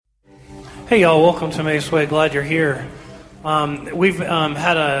Hey y'all, welcome to Emmaus Way. Glad you're here. We've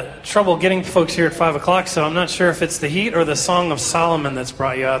had trouble getting folks here at 5 o'clock, so I'm not sure if it's the heat or the Song of Solomon that's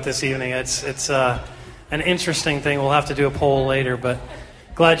brought you out this evening. It's an interesting thing. We'll have to do a poll later, but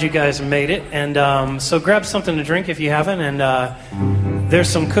glad you guys made it. And so grab something to drink if you haven't. And there's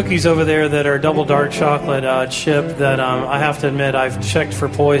some cookies over there that are double dark chocolate chip that I have to admit I've checked for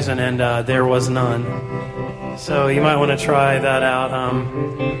poison and there was none. So you might want to try that out.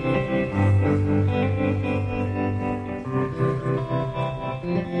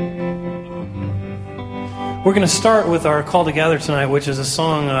 We're going to start with our Call to Gather tonight, which is a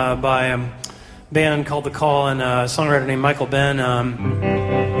song by a band called The Call, and a songwriter named Michael Ben.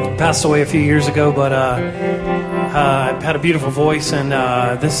 Passed away a few years ago, but had a beautiful voice, and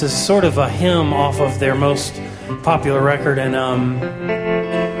this is sort of a hymn off of their most popular record. And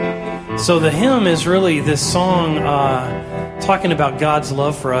so the hymn is really this song talking about God's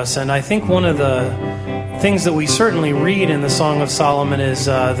love for us, and I think one of the things that we certainly read in the Song of Solomon is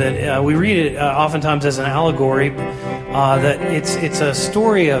that we read it oftentimes as an allegory, that it's a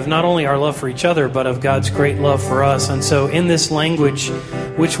story of not only our love for each other, but of God's great love for us. And so in this language,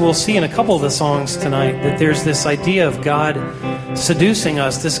 which we'll see in a couple of the songs tonight, that there's this idea of God seducing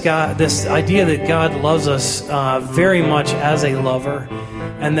us, this idea that God loves us very much as a lover,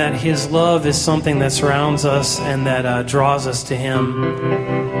 and that His love is something that surrounds us and that draws us to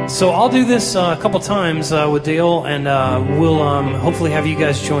Him. So I'll do this a couple times with Dale, and we'll hopefully have you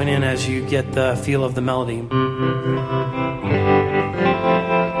guys join in as you get the feel of the melody.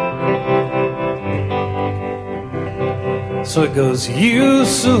 So it goes, you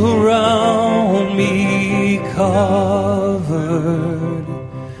surround me covered,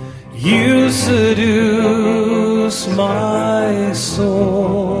 you seduce my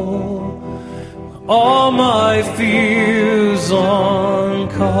soul, all my fears uncovered,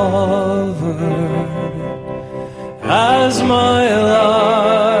 as my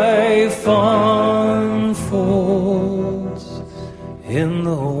life unfolds in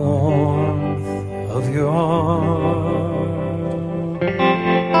the warmth of your arms.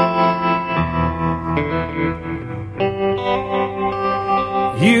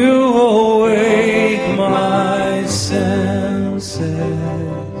 You awake my senses.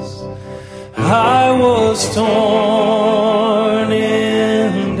 I was torn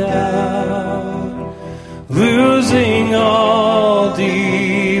in doubt, losing all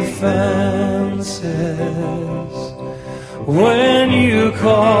defenses. When you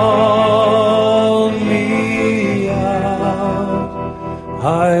called me out,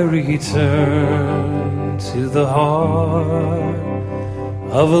 I returned to the heart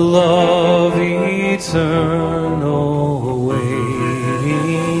of a love eternal,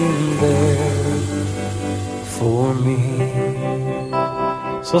 waiting there for me.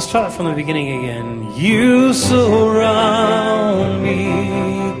 So let's try it from the beginning again. You surround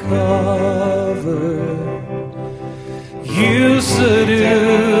me covered, you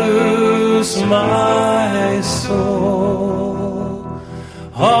seduce my soul,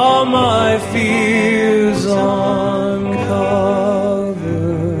 all my fears uncovered,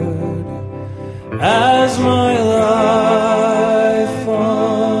 as my life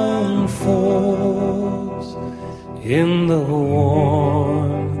unfolds in the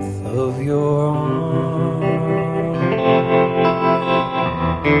warmth of your arms.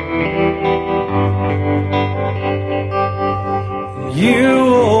 You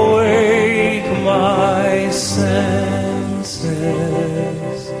awake my senses.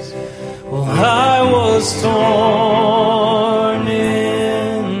 Well, I was torn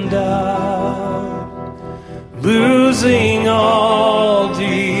in doubt, losing all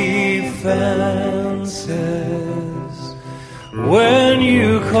defenses. When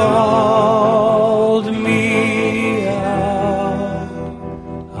you called me out,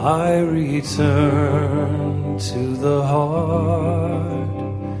 I returned to the heart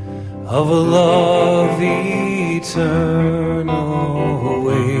of a love eternal,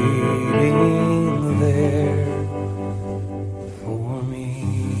 waiting there for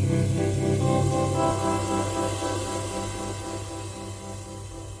me.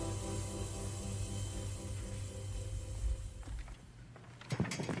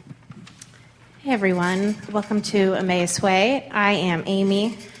 Hey everyone, welcome to Emmaus Way. I am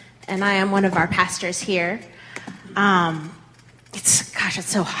Amy, and I am one of our pastors here. It's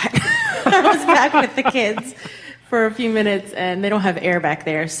so hot. I was back with the kids for a few minutes, and they don't have air back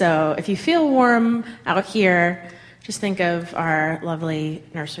there. So if you feel warm out here, just think of our lovely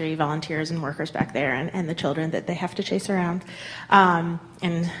nursery volunteers and workers back there, and the children that they have to chase around,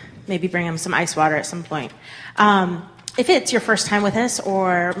 and maybe bring them some ice water at some point. If it's your first time with us,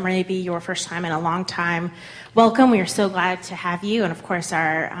 or maybe your first time in a long time, welcome. We are so glad to have you. And of course,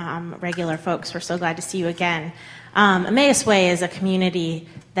 our regular folks, we're so glad to see you again. Emmaus Way is a community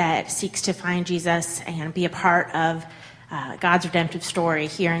that seeks to find Jesus and be a part of God's redemptive story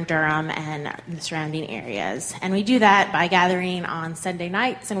here in Durham and the surrounding areas. And we do that by gathering on Sunday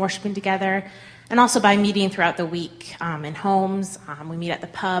nights and worshiping together, and also by meeting throughout the week in homes. We meet at the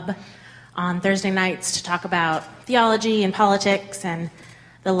pub on Thursday nights to talk about theology and politics and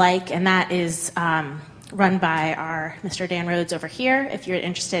the like, and that is run by our Mr. Dan Rhodes over here. If you're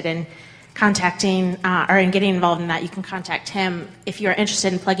interested in contacting or in getting involved in that, you can contact him. If you're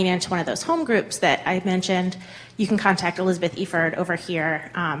interested in plugging into one of those home groups that I mentioned, you can contact Elizabeth Eford over here,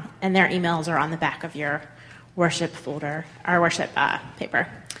 and their emails are on the back of your worship folder, our worship paper.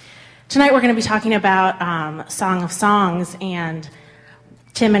 Tonight we're going to be talking about Song of Songs, and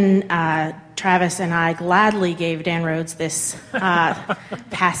Tim and Travis and I gladly gave Dan Rhodes this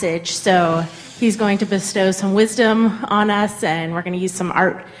passage, so he's going to bestow some wisdom on us, and we're going to use some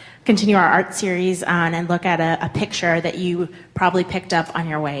art, continue our art series on, and look at a picture that you probably picked up on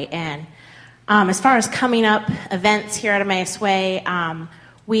your way in. As far as coming up events here at Emmaus Way,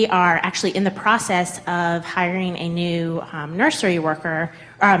 we are actually in the process of hiring a new nursery worker,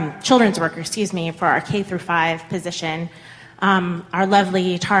 children's worker, for our K through 5 position. Our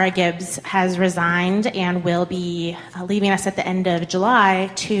lovely Tara Gibbs has resigned and will be leaving us at the end of July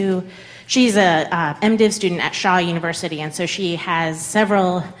she's a MDiv student at Shaw University, and so she has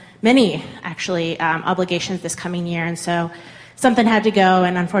many obligations this coming year, and so something had to go,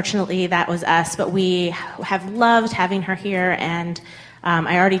 and unfortunately that was us, but we have loved having her here, and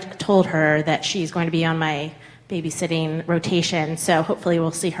I already told her that she's going to be on my babysitting rotation, so hopefully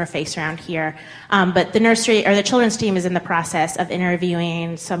we'll see her face around here. But the children's team is in the process of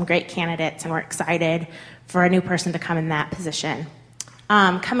interviewing some great candidates, and we're excited for a new person to come in that position.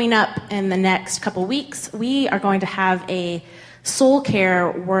 Coming up in the next couple weeks, we are going to have a soul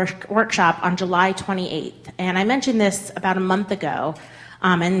care workshop on July 28th. And I mentioned this about a month ago,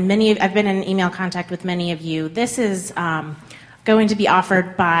 and I've been in email contact with many of you. This is going to be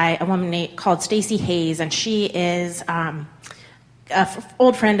offered by a woman called Stacy Hayes, and she is an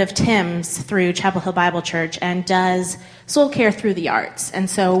old friend of Tim's through Chapel Hill Bible Church and does soul care through the arts. And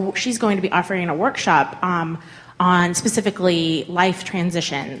so she's going to be offering a workshop on specifically life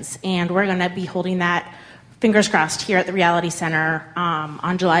transitions, and we're going to be holding that, fingers crossed, here at the Reality Center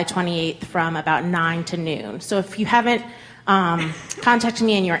on July 28th from about 9 to noon. So if you haven't contacted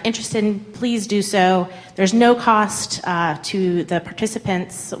me and you're interested, please do so. There's no cost to the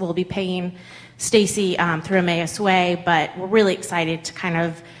participants. We'll be paying Stacy through Emmaus Way, but we're really excited to kind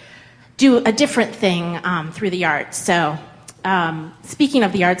of do a different thing through the arts. So speaking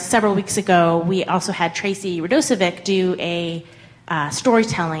of the arts, several weeks ago, we also had Tracy Radosevic do a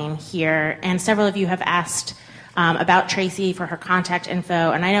storytelling here, and several of you have asked about Tracy for her contact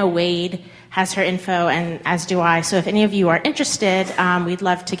info, and I know Wade has her info, and as do I, so if any of you are interested, we'd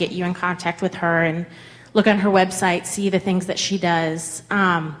love to get you in contact with her and look on her website, see the things that she does.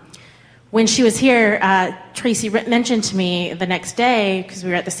 When she was here, Tracy mentioned to me the next day, because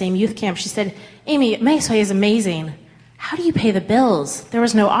we were at the same youth camp, she said, "Amy, Emmaus Way is amazing. How do you pay the bills? There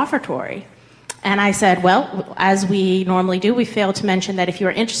was no offertory." And I said, well, as we normally do, we failed to mention that if you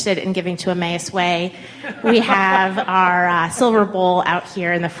are interested in giving to Emmaus Way, we have our silver bowl out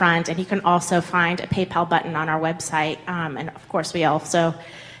here in the front, and you can also find a PayPal button on our website. And of course, we also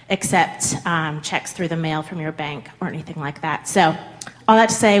accept checks through the mail from your bank or anything like that. So all that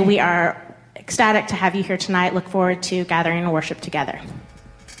to say, we are ecstatic to have you here tonight. Look forward to gathering and worship together.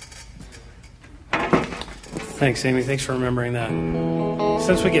 Thanks, Amy. Thanks for remembering that.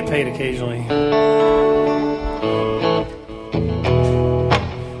 Since we get paid occasionally.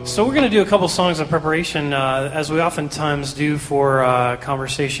 So we're going to do a couple songs of preparation, as we oftentimes do for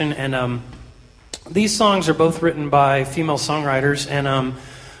conversation. And these songs are both written by female songwriters. And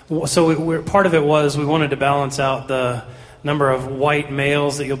so part of it was we wanted to balance out the number of white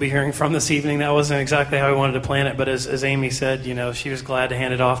males that you'll be hearing from this evening. That wasn't exactly how we wanted to plan it, but as Amy said, she was glad to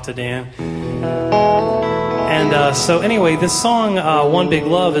hand it off to Dan. And so anyway, this song, One Big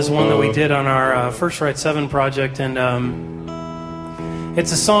Love, is one that we did on our First Right 7 project, and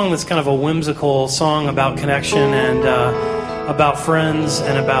it's a song that's kind of a whimsical song about connection and about friends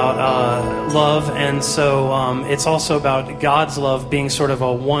and about love, and so it's also about God's love being sort of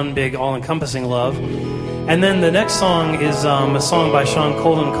a one big all-encompassing love. And then the next song is a song by Sean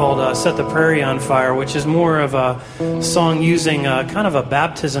Colden called Set the Prairie on Fire, which is more of a song using kind of a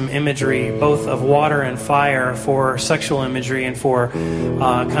baptism imagery, both of water and fire, for sexual imagery and for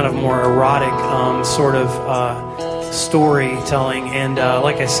kind of more erotic sort of storytelling. And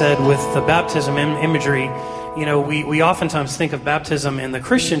like I said, with the baptism imagery, we oftentimes think of baptism in the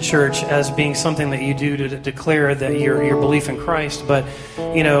Christian church as being something that you do to declare that your belief in Christ. But,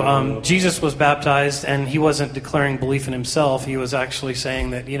 Jesus was baptized, and he wasn't declaring belief in himself. He was actually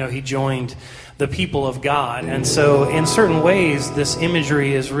saying that, he joined the people of God. And so in certain ways, this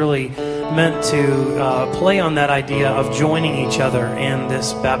imagery is really meant to play on that idea of joining each other in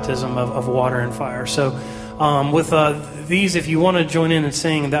this baptism of water and fire. So with these, if you want to join in and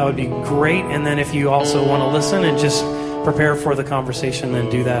sing, that would be great. And then if you also want to listen and just prepare for the conversation, then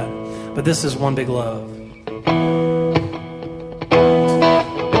do that. But this is One Big Love.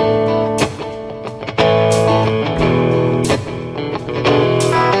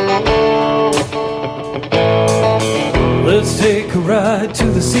 Let's take a ride to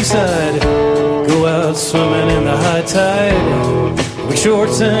the seaside, go out swimming in the high tide. Wear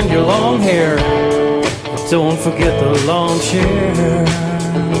shorts and your long hair, don't forget the lawn chair.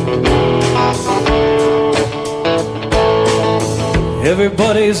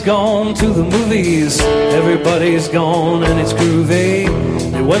 Everybody's gone to the movies, everybody's gone and it's groovy.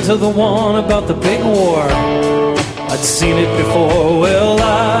 They went to the one about the big war, I'd seen it before. Well,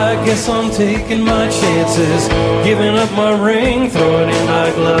 I guess I'm taking my chances, giving up my ring, throwing in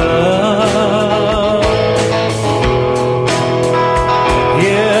my glove.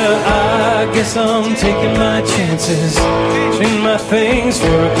 Yeah, I guess I'm taking my chances, trading my things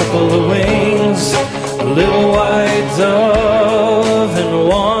for a couple of wings, a little white dove and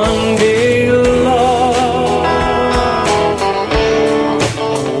one big love.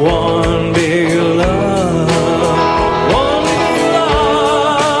 One big love. One big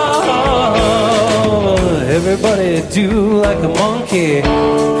love. Everybody do like a monkey. If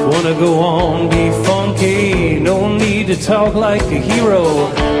you wanna go on, be funky. No need to talk like a hero.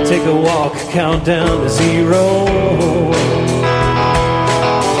 Take a walk, count down to 0.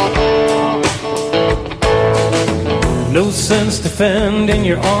 No sense defending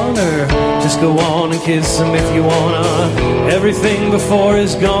your honor. Just go on and kiss him if you wanna. Everything before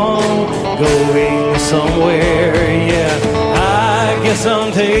is gone, going somewhere, yeah. I guess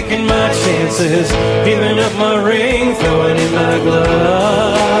I'm taking my chances, giving up my ring, throwing in my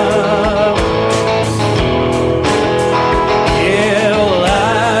glove.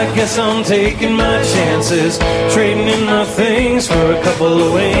 I guess I'm taking my chances, trading in my things for a couple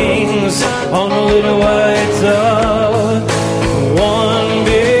of wings on a little white dove. One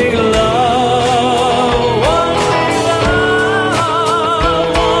big love, one big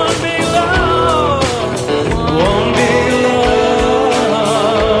love, one big love, one big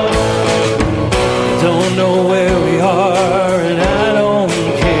love. Don't know where we are and I don't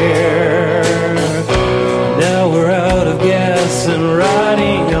care. Now we're out of gas and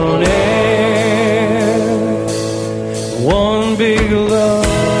riding on air. One big love,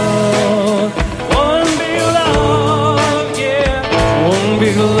 yeah. One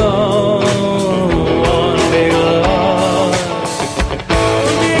big love, one big love. One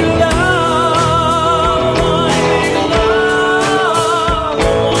big love, one big love,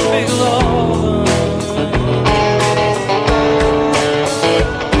 one big love.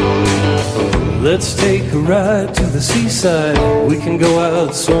 Let's take a ride to the seaside. We can go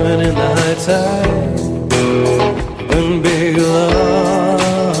out swimming in the high tide. One big love.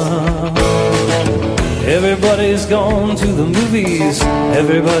 Everybody's gone to the movies,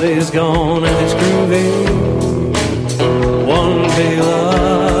 everybody's gone and it's groovy. One big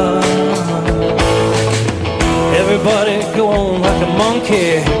love. Everybody go on like a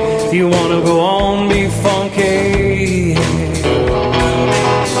monkey. If you wanna go on, be funky.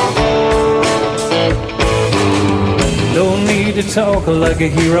 No need to talk like a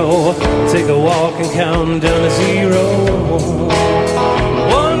hero. Take a walk and count down to 0.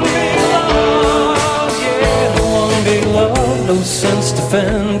 One big love, yeah, one big love. No sense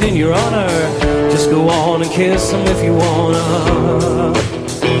defending your honor. Just go on and kiss them if you wanna.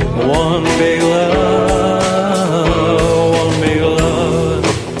 One big love, one big love.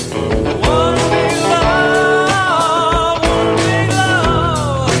 One big love,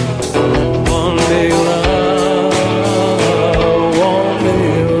 one big love. One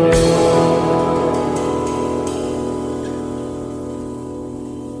big love.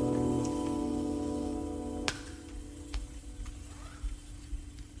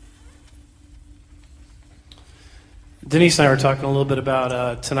 Denise and I were talking a little bit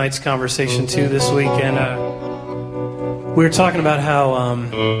about tonight's conversation too this week, and we were talking about how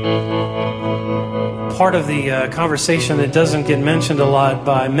part of the conversation that doesn't get mentioned a lot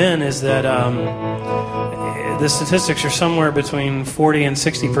by men is that the statistics are somewhere between 40 and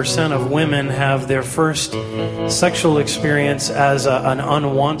 60% of women have their first sexual experience as an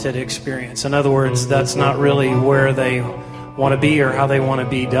unwanted experience. In other words, that's not really where they want to be or how they want to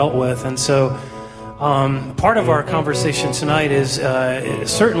be dealt with. And so part of our conversation tonight is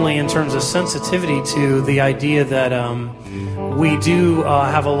certainly in terms of sensitivity to the idea that we do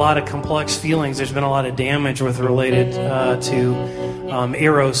have a lot of complex feelings. There's been a lot of damage with related to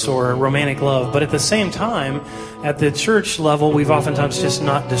eros or romantic love. But at the same time, at the church level, we've oftentimes just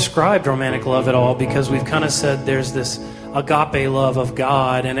not described romantic love at all, because we've kind of said there's this agape love of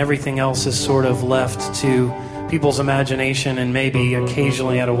God and everything else is sort of left to people's imagination and maybe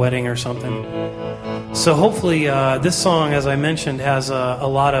occasionally at a wedding or something. So hopefully this song, as I mentioned, has a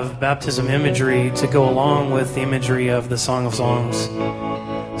lot of baptism imagery to go along with the imagery of the Song of Songs.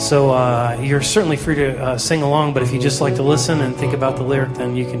 So you're certainly free to sing along, but if you just like to listen and think about the lyric,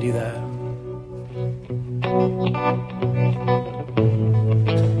 then you can do that.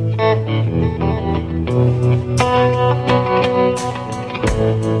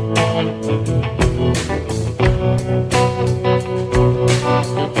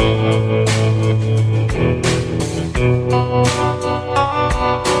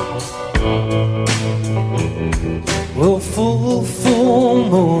 Well, full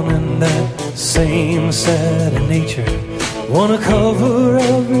moon and that same sad nature wanna cover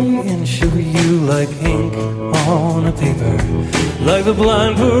every inch of you like ink on a paper, like the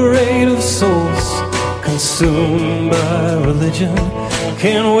blind parade of souls consumed by religion.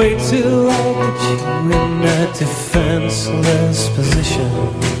 Can't wait till I get you in that defenseless position.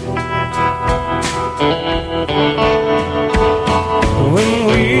 When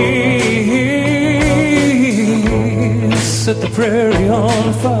we set the prairie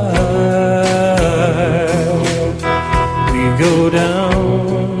on fire, we go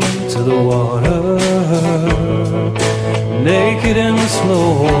down to the water, naked and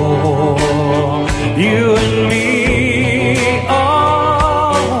slow, you and me,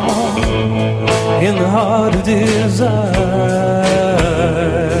 in the heart of desire.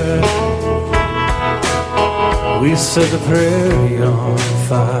 We set the prairie on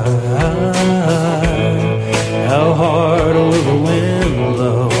fire. How hard will the wind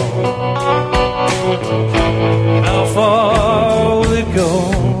blow? How far will it go?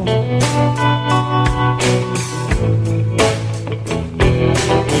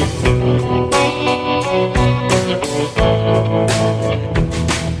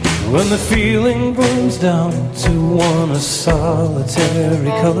 When the feeling burns down to one a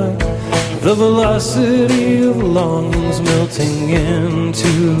solitary color, the velocity of longings melting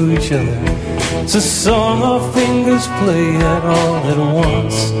into each other. It's a song our fingers play at all at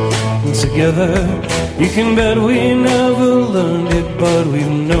once, and together you can bet we never learned it, but we've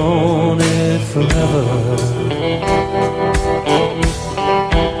known it forever.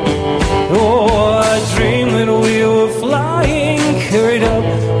 Oh, I dreamed that we were flying, carried up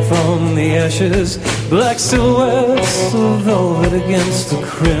from the ashes, black silhouettes of velvet against the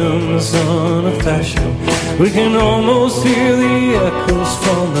crimson of passion. We can almost hear the echoes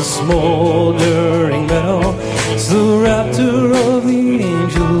from the smoldering meadow. It's the rapture of the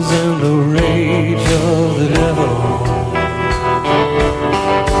angels and the rage of the devil.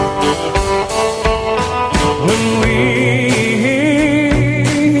 When we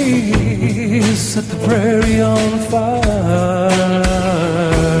set the prairie on fire,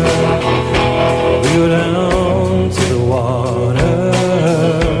 we go down to the water,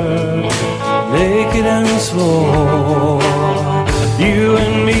 naked and slow, you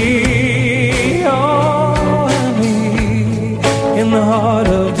and me, oh, and me, in the heart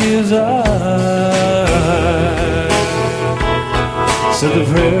of desire. Set the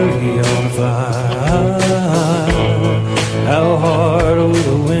prairie on fire. How hard will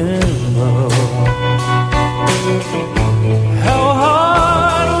the wind blow? How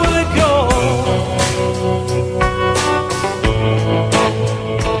hard will it go?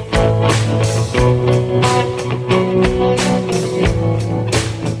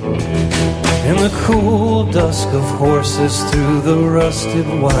 In the cool dusk of horses through the rusted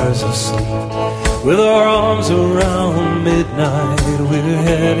wires of sleep, with our arms around midnight, we're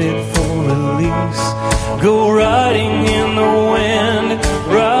headed for release. Go riding in the wind,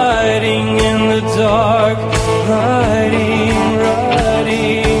 riding in the dark, riding,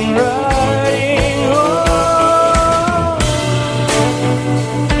 riding, riding, oh.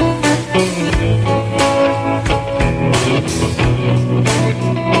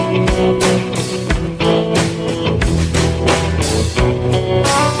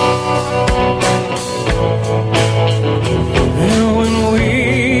 And when we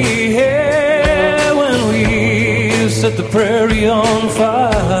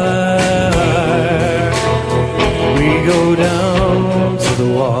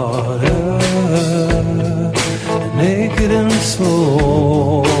water, naked and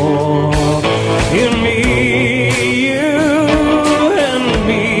sore. In me, you and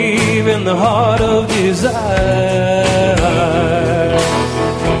me, in the heart of desire,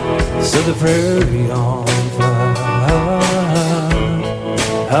 set the prairie on fire.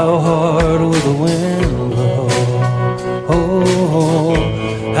 How hard will the wind blow? Oh,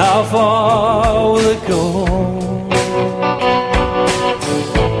 how far will it go?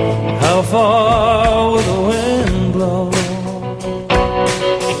 How far will the wind blow?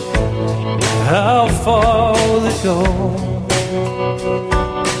 How far will it go?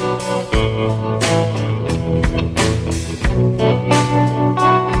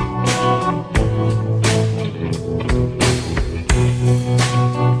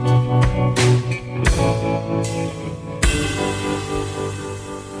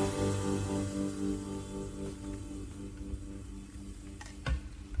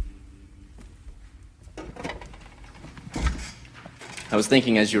 I was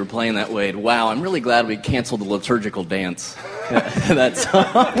thinking as you were playing that, Wade, wow, I'm really glad we canceled the liturgical dance. That song.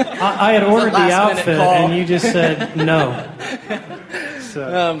 I had ordered the outfit, and you just said no.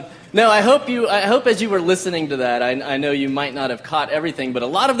 So. No, I hope as you were listening to that, I know you might not have caught everything, but a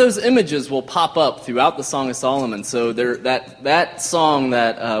lot of those images will pop up throughout the Song of Solomon. So that song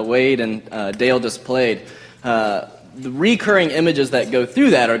that Wade and Dale just played, the recurring images that go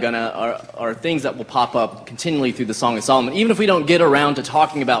through that are things that will pop up continually through the Song of Solomon. Even if we don't get around to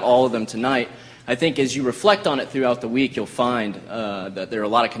talking about all of them tonight, I think as you reflect on it throughout the week, you'll find that there are a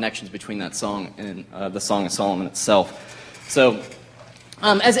lot of connections between that song and the Song of Solomon itself. So,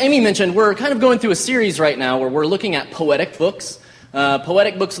 as Amy mentioned, we're kind of going through a series right now where we're looking at poetic books of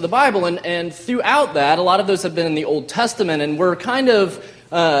the Bible, and throughout that, a lot of those have been in the Old Testament, and we're kind of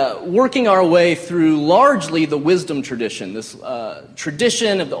working our way through largely the wisdom tradition, this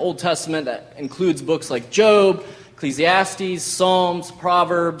tradition of the Old Testament that includes books like Job, Ecclesiastes, Psalms,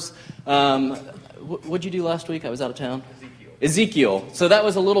 Proverbs. What'd you do last week? I was out of town. Ezekiel. So that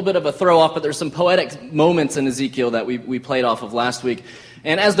was a little bit of a throw-off, but there's some poetic moments in Ezekiel that we played off of last week.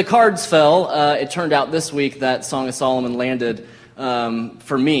 And as the cards fell, it turned out this week that Song of Solomon landed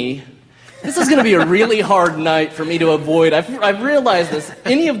for me. This is going to be a really hard night for me to avoid. I've realized this.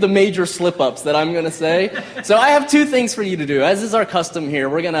 Any of the major slip-ups that I'm going to say. So I have two things for you to do. As is our custom here,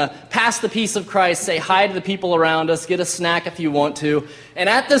 we're going to pass the peace of Christ, say hi to the people around us, get a snack if you want to. And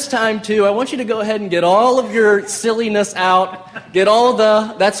at this time, too, I want you to go ahead and get all of your silliness out. Get all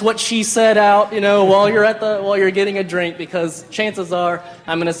the "that's what she said" out, while you're getting a drink, because chances are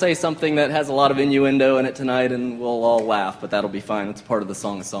I'm going to say something that has a lot of innuendo in it tonight, and we'll all laugh. But that'll be fine. It's part of the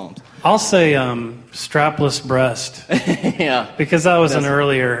Song of Psalms. I'll say strapless breast. Yeah. Because that was an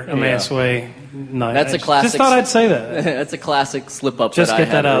earlier Emmaus Way night. That's a classic. Just thought I'd say that. That's a classic slip-up Just that get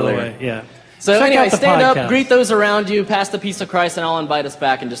I had that out earlier. of the way, yeah. So Check anyway, out the stand podcast. up, greet those around you, pass the peace of Christ, and I'll invite us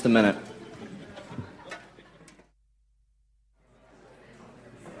back in just a minute.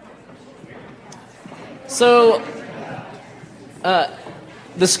 So,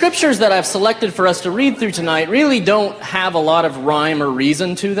 the scriptures that I've selected for us to read through tonight really don't have a lot of rhyme or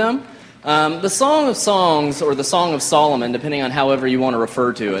reason to them. The Song of Songs, or the Song of Solomon, depending on however you want to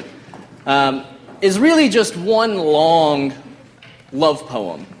refer to it, is really just one long love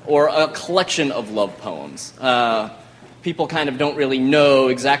poem, or a collection of love poems. People kind of don't really know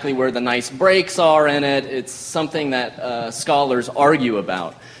exactly where the nice breaks are in it. It's something that scholars argue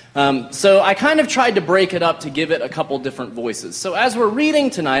about. So I kind of tried to break it up to give it a couple different voices. So as we're reading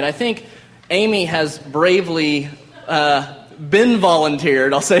tonight, I think Amy has bravely been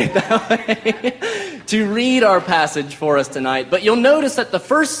volunteered, I'll say it that way, to read our passage for us tonight. But you'll notice that the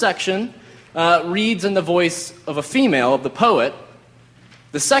first section reads in the voice of a female, of the poet.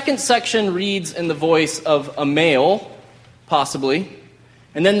 The second section reads in the voice of a male, possibly.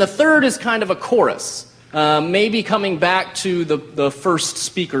 And then the third is kind of a chorus, maybe coming back to the first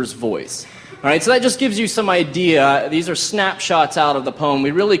speaker's voice. All right, so that just gives you some idea. These are snapshots out of the poem.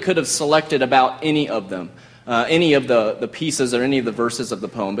 We really could have selected about any of them, any of the pieces or any of the verses of the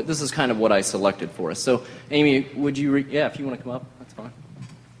poem, but this is kind of what I selected for us. So, Amy, would you if you want to come up, that's fine.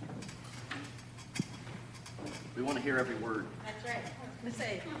 We want to hear every word. That's right. I was going to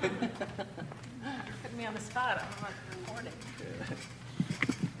say, you're putting me on the spot. I'm not recording.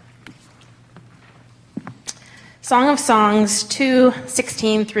 Song of Songs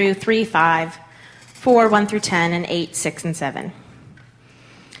 2:16 through 3:5, 4:1 through 10, and 8:6 and 7.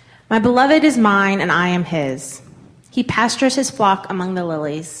 My beloved is mine, and I am his. He pastures his flock among the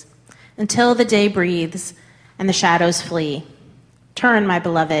lilies, until the day breathes and the shadows flee. Turn, my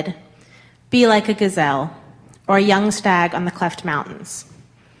beloved, be like a gazelle, or a young stag on the cleft mountains.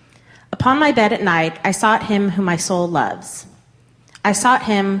 Upon my bed at night, I sought him whom my soul loves. I sought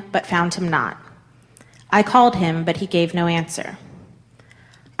him, but found him not. I called him, but he gave no answer.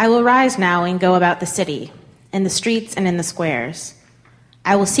 I will rise now and go about the city, in the streets and in the squares.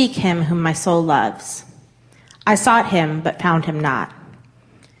 I will seek him whom my soul loves. I sought him, but found him not.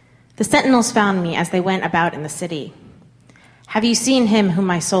 The sentinels found me as they went about in the city. Have you seen him whom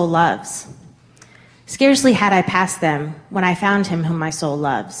my soul loves? Scarcely had I passed them when I found him whom my soul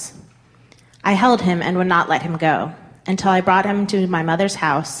loves. I held him and would not let him go, until I brought him to my mother's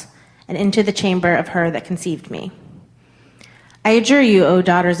house and into the chamber of her that conceived me. I adjure you, O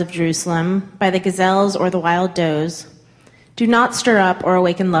daughters of Jerusalem, by the gazelles or the wild does, do not stir up or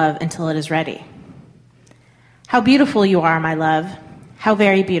awaken love until it is ready. How beautiful you are, my love, how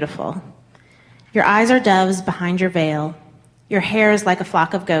very beautiful. Your eyes are doves behind your veil. Your hair is like a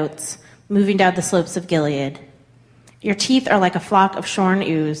flock of goats moving down the slopes of Gilead. Your teeth are like a flock of shorn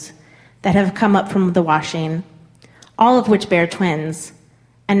ewes that have come up from the washing, all of which bear twins,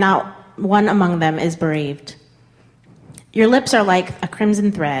 and not one among them is bereaved. Your lips are like a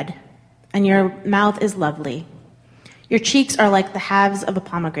crimson thread, and your mouth is lovely. Your cheeks are like the halves of a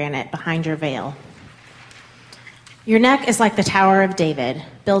pomegranate behind your veil. Your neck is like the Tower of David,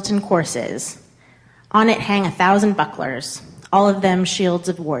 built in courses. On it hang 1,000 bucklers, all of them shields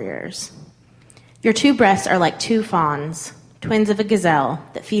of warriors. Your two breasts are like two fawns, twins of a gazelle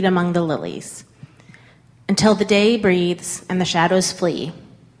that feed among the lilies. Until the day breathes and the shadows flee,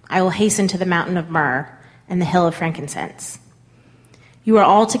 I will hasten to the mountain of myrrh and the hill of frankincense. You are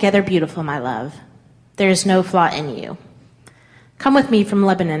altogether beautiful, my love. There is no flaw in you. Come with me from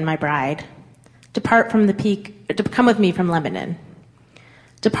Lebanon, my bride. Come with me from Lebanon.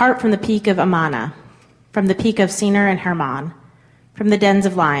 Depart from the peak of Amana, from the peak of Senir and Hermon, from the dens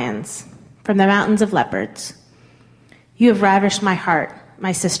of lions, from the mountains of leopards. You have ravished my heart,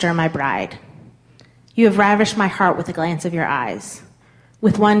 my sister, my bride. You have ravished my heart with a glance of your eyes,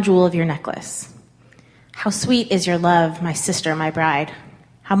 with one jewel of your necklace. How sweet is your love, my sister, my bride.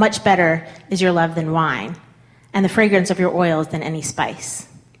 How much better is your love than wine, and the fragrance of your oils than any spice.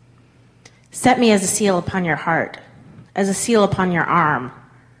 Set me as a seal upon your heart, as a seal upon your arm,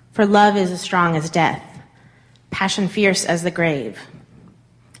 for love is as strong as death, passion fierce as the grave.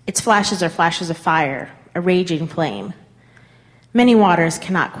 Its flashes are flashes of fire, a raging flame. Many waters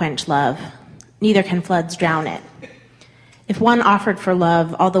cannot quench love, neither can floods drown it. If one offered for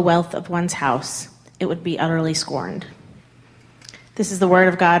love all the wealth of one's house, it would be utterly scorned. This is the word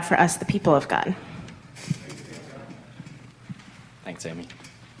of God for us, the people of God. Thanks, Amy.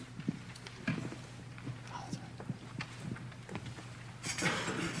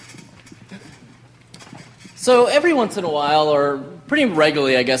 So every once in a while, or pretty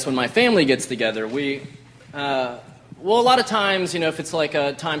regularly, I guess, when my family gets together, a lot of times, if it's like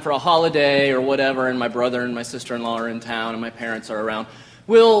a time for a holiday or whatever, and my brother and my sister-in-law are in town and my parents are around,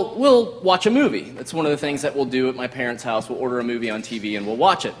 we'll watch a movie. That's one of the things that we'll do at my parents' house. We'll order a movie on TV and we'll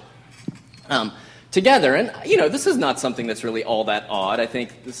watch it together. And, this is not something that's really all that odd. I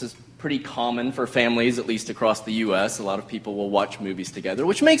think this is pretty common for families, at least across the U.S. A lot of people will watch movies together,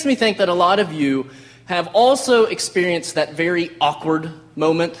 which makes me think that a lot of you have also experienced that very awkward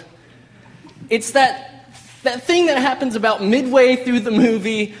moment. It's that thing that happens about midway through the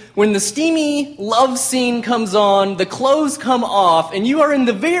movie when the steamy love scene comes on, the clothes come off, and you are in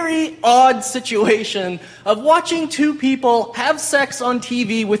the very odd situation of watching two people have sex on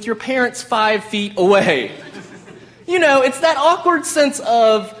TV with your parents 5 feet away. It's that awkward sense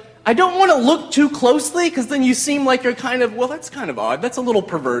of, I don't want to look too closely because then you seem like you're that's kind of odd. That's a little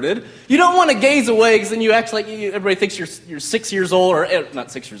perverted. You don't want to gaze away because then you act like everybody thinks you're 6 years old, or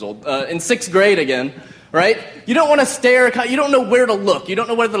not 6 years old, in 6th grade again, right? You don't want to stare. You don't know where to look. You don't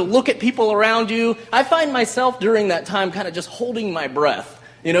know whether to look at people around you. I find myself during that time kind of just holding my breath,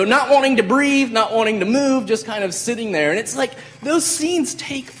 not wanting to breathe, not wanting to move, just kind of sitting there. And it's like those scenes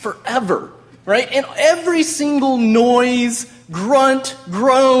take forever, right? And every single noise, grunt,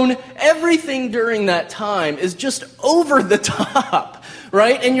 groan, everything during that time is just over the top,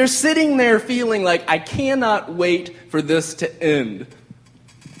 right? And you're sitting there feeling like, I cannot wait for this to end.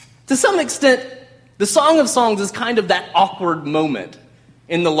 To some extent, the Song of Songs is kind of that awkward moment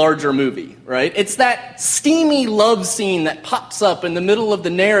in the larger movie, right? It's that steamy love scene that pops up in the middle of the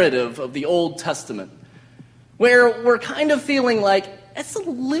narrative of the Old Testament, where we're kind of feeling like it's a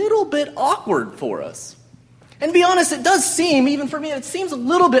little bit awkward for us. And to be honest, it does seem, even for me, it seems a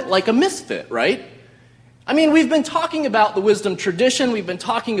little bit like a misfit, right? I mean, we've been talking about the wisdom tradition. We've been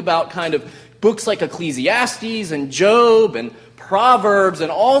talking about kind of books like Ecclesiastes and Job and Proverbs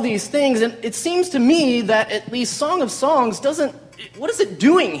and all these things. And it seems to me that at least Song of Songs what is it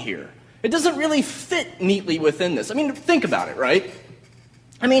doing here? It doesn't really fit neatly within this. I mean, think about it, right?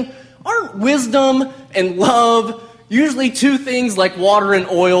 I mean, aren't wisdom and love usually two things like water and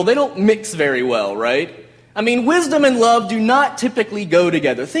oil? They don't mix very well, right? I mean, wisdom and love do not typically go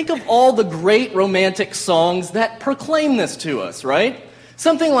together. Think of all the great romantic songs that proclaim this to us, right?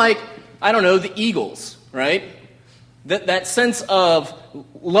 Something like, I don't know, the Eagles, right? That sense of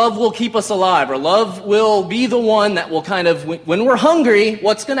love will keep us alive, or love will be the one that will kind of, when we're hungry,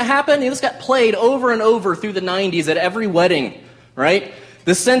 what's going to happen? This got played over and over through the 90s at every wedding, right?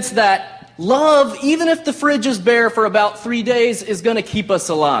 The sense that love, even if the fridge is bare for about 3 days, is going to keep us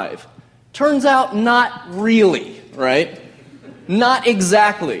alive. Turns out not really, right? Not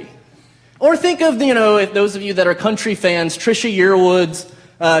exactly. Or think of, if those of you that are country fans, Trisha Yearwood's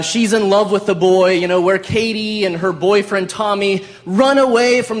She's in Love with the Boy, where Katie and her boyfriend Tommy run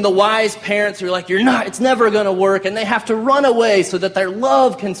away from the wise parents who are like, it's never going to work, and they have to run away so that their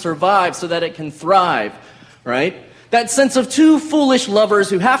love can survive, so that it can thrive, right? That sense of two foolish lovers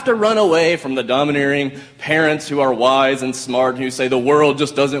who have to run away from the domineering parents who are wise and smart, who say the world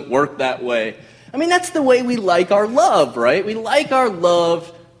just doesn't work that way. I mean, that's the way we like our love, right? We like our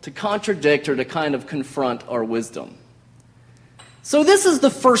love to contradict or to kind of confront our wisdom. So this is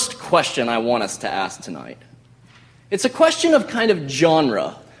the first question I want us to ask tonight. It's a question of kind of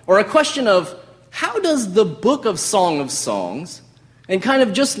genre, or a question of how does the book of Song of Songs, and kind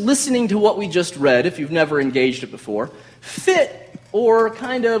of just listening to what we just read, if you've never engaged it before, fit or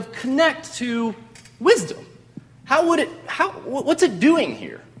kind of connect to wisdom? What's it doing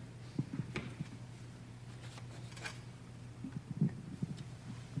here?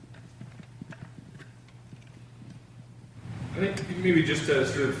 I think maybe just to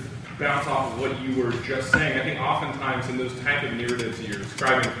sort of bounce off of what you were just saying, I think oftentimes in those type of narratives that you're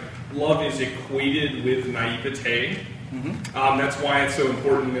describing, love is equated with naivete. Mm-hmm. That's why it's so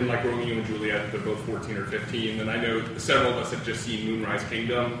important in like Romeo and Juliet. They're both 14 or 15, and I know several of us have just seen Moonrise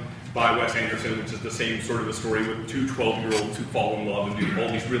Kingdom by Wes Anderson, which is the same sort of a story with two 12-year-olds who fall in love and do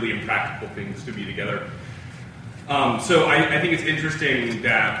all these really impractical things to be together. So I think it's interesting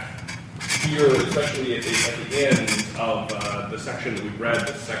that here, especially at the end of the section that we read,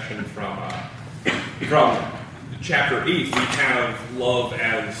 this section from chapter 8, we have love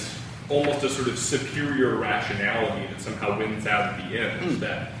as almost a sort of superior rationality that somehow wins out at the end.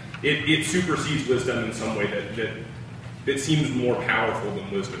 That it supersedes wisdom in some way that seems more powerful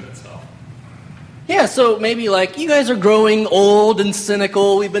than wisdom itself. Yeah, so maybe like, you guys are growing old and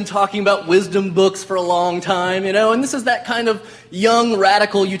cynical. We've been talking about wisdom books for a long time, and this is that kind of young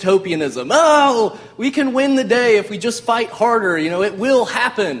radical utopianism. Oh, we can win the day if we just fight harder, it will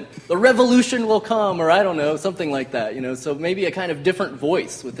happen. The revolution will come, or I don't know, something like that, So maybe a kind of different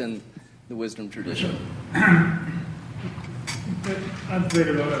voice within the wisdom tradition. I've read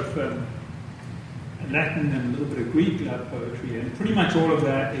a lot of Latin and a little bit of Greek love poetry, and pretty much all of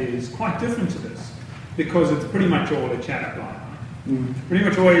that is quite different to this, because it's pretty much all a chat-up line. Pretty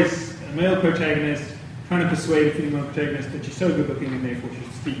much always a male protagonist trying to persuade a female protagonist that she's so good-looking and therefore she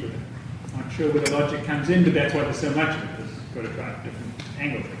should speak with her. Not sure where the logic comes in, but that's why there's so much of it, because it's got to try different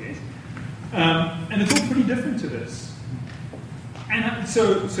angles, I guess. And it's all pretty different to this. And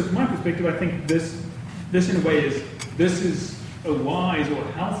so from my perspective, I think this in a way is a wise or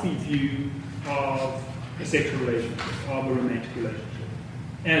healthy view of a sexual relationship, of a romantic relationship,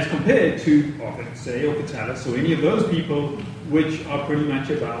 as compared to Say or Catullus or any of those people, which are pretty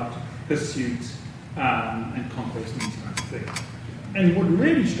much about pursuit and conquest and these kinds of things. And what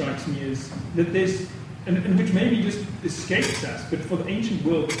really strikes me is that there's, and which maybe just escapes us, but for the ancient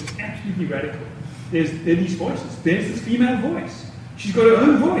world, it's absolutely radical. There are these voices. There's this female voice. She's got her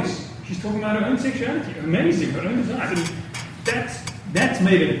own voice. She's talking about her own sexuality. Amazing, her own desires. I mean, that's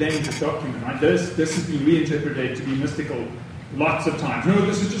made it a dangerous document, right? This has been reinterpreted to be mystical lots of times. No,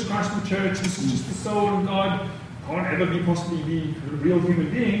 this is just Christ and the church. This is just the soul of God. Can't ever possibly be real human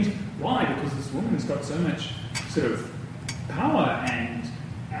beings. Why? Because this woman has got so much sort of power, and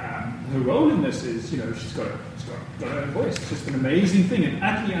her role in this is, she's got her own voice. It's just an amazing thing, and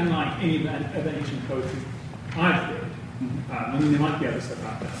utterly unlike any of that other ancient poetry I've read. I mean, there might be other stuff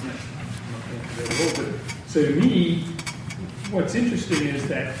out there. I'm not going to go over it. So to me, what's interesting is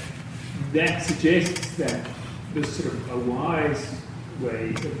that suggests that this sort of a wise way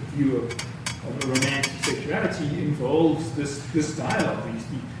of view of a romantic sexuality involves this dialogue,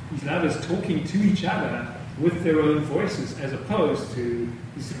 these lovers talking to each other with their own voices, as opposed to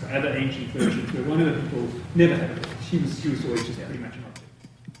these sort of other ancient versions where one of the people never had a voice. She was always just pretty much an object.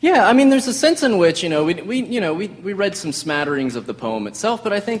 Yeah, I mean, there's a sense in which, we read some smatterings of the poem itself,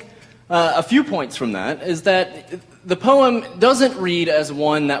 but I think a few points from that is that the poem doesn't read as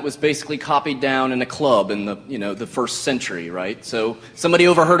one that was basically copied down in a club in the first century, right? So somebody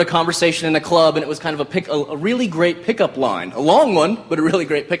overheard a conversation in a club, and it was kind of a really great pickup line, a long one, but a really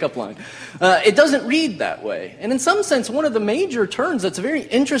great pickup line. It doesn't read that way, and in some sense, one of the major turns that's very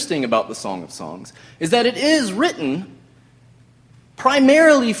interesting about the Song of Songs is that it is written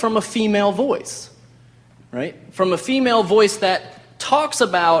primarily from a female voice, right? From a female voice that talks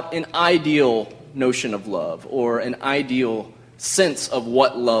about an ideal notion of love, or an ideal sense of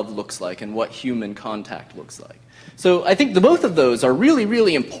what love looks like and what human contact looks like. So I think both of those are really,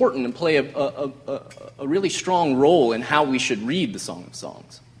 really important and play a really strong role in how we should read the Song of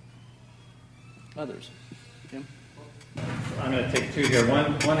Songs. Others? Jim? I'm going to take two here.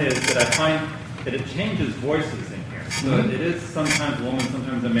 One is that I find that it changes voices in here. So it is sometimes a woman,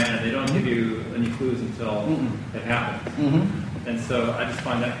 sometimes a man, and they don't give you any clues until it happens. Mm-hmm. And so I just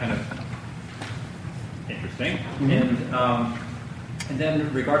find that kind of interesting. And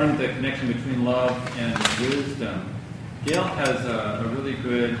then regarding the connection between love and wisdom, Gail has a really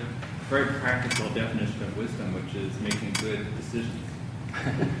good, very practical definition of wisdom, which is making good decisions.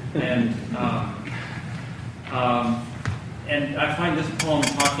 And I find this poem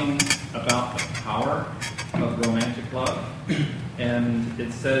talking about the power of romantic love. And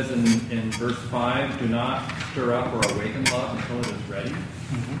it says in verse 5, do not stir up or awaken love until it is ready.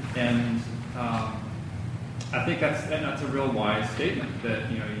 Mm-hmm. And I think that's a real wise statement,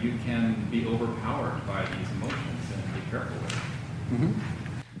 that you can be overpowered by these emotions and be careful with it. Mm-hmm.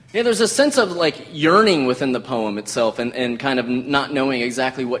 Yeah, there's a sense of yearning within the poem itself, and kind of not knowing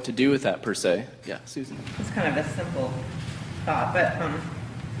exactly what to do with that per se. Yeah, Susan. It's kind of a simple thought, but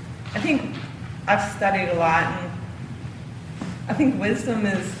I think I've studied a lot, and I think wisdom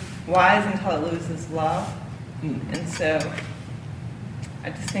is wise until it loses love. And so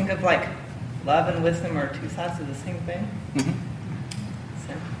I just think of love and wisdom are two sides of the same thing. Mm-hmm.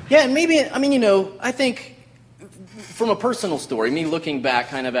 So. Yeah, and maybe, I think from a personal story, me looking back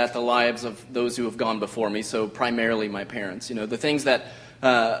kind of at the lives of those who have gone before me, so primarily my parents, the things that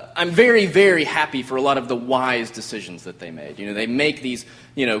I'm very, very happy for a lot of the wise decisions that they made. They make these,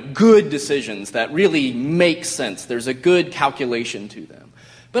 good decisions that really make sense. There's a good calculation to them.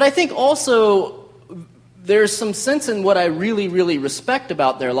 But I think also there's some sense in what I really, really respect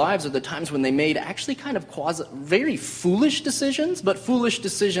about their lives are the times when they made actually kind of very foolish decisions, but foolish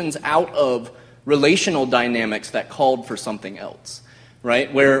decisions out of relational dynamics that called for something else,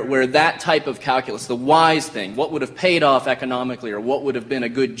 right? Where that type of calculus, the wise thing, what would have paid off economically, or what would have been a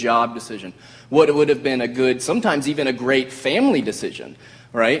good job decision, what would have been a good, sometimes even a great family decision,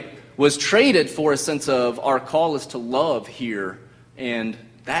 right, was traded for a sense of our call is to love here, and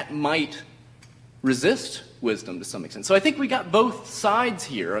that might resist wisdom to some extent. So I think we got both sides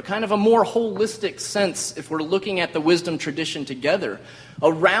here, a kind of a more holistic sense, if we're looking at the wisdom tradition together,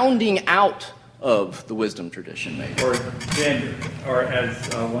 a rounding out of the wisdom tradition, maybe. Or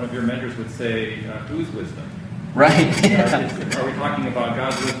as one of your mentors would say, whose wisdom? Right. Are we talking about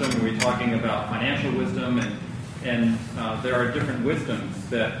God's wisdom? Are we talking about financial wisdom? And there are different wisdoms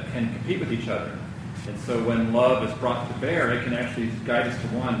that can compete with each other. And so when love is brought to bear, it can actually guide us to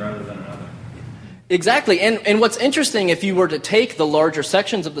one rather than another. Exactly, and what's interesting, if you were to take the larger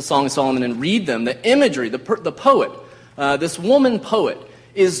sections of the Song of Solomon and read them, the imagery, the poet, this woman poet,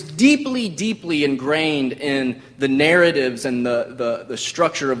 is deeply, deeply ingrained in the narratives and the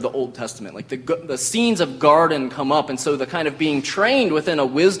structure of the Old Testament. The scenes of garden come up, and so the kind of being trained within a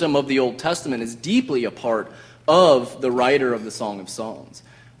wisdom of the Old Testament is deeply a part of the writer of the Song of Songs,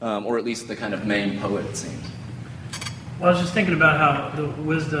 or at least the kind of main poet, it seems. Well, I was just thinking about how the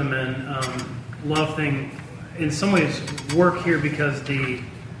wisdom and love thing in some ways work here, because the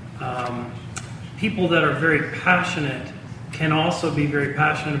people that are very passionate can also be very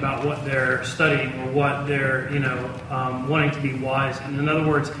passionate about what they're studying or what they're wanting to be wise. And in other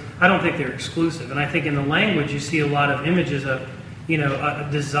words, I don't think they're exclusive. And I think in the language you see a lot of images of a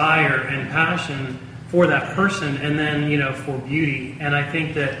desire and passion for that person, and then for beauty. And I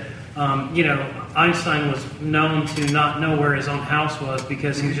think that Einstein was known to not know where his own house was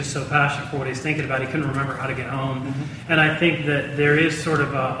because he was just so passionate for what he was thinking about. He couldn't remember how to get home. Mm-hmm. And I think that there is sort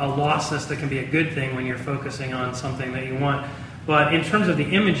of a lostness that can be a good thing when you're focusing on something that you want. But in terms of the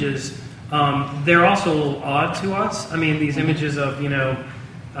images, they're also a little odd to us. I mean, these images of,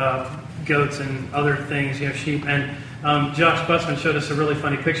 goats and other things, sheep. And Josh Bussman showed us a really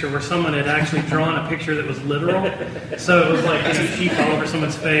funny picture where someone had actually drawn a picture that was literal. So it was like sheep all over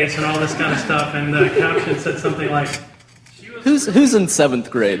someone's face and all this kind of stuff. And the caption said something like, Who's in 7th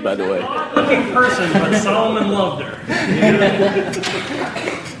grade, by the way? Odd-looking person, but Solomon loved her.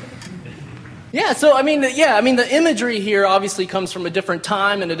 Yeah, so the imagery here obviously comes from a different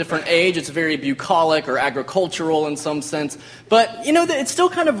time and a different age. It's very bucolic or agricultural in some sense. But, it still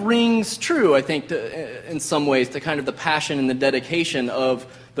kind of rings true, I think, in some ways, to kind of the passion and the dedication of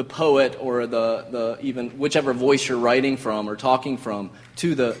the poet or the even whichever voice you're writing from or talking from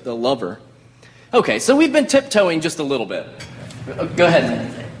to the lover. Okay, so we've been tiptoeing just a little bit. Go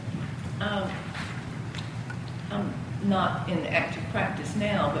ahead. I'm not in active practice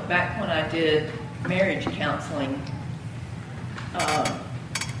now, but back when I did marriage counseling,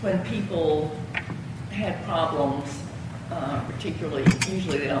 when people had problems, particularly,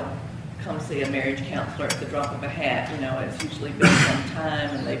 usually they don't come see a marriage counselor at the drop of a hat. It's usually been some time,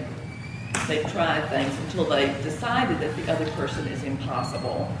 and they've tried things until they decided that the other person is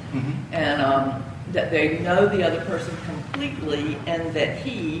impossible, and that they know the other person completely, and that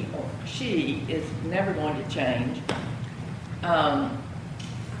he or she is never going to change.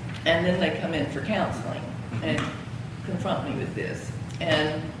 And then they come in for counseling and confront me with this.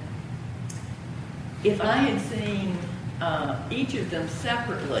 And if I had seen each of them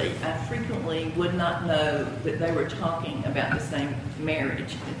separately, I frequently would not know that they were talking about the same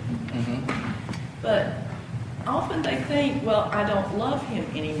marriage. But often they think, well, I don't love him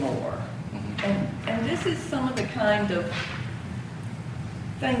anymore. And this is some of the kind of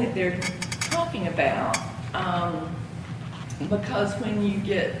thing that they're talking about. Because when you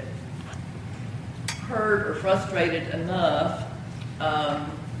get hurt or frustrated enough,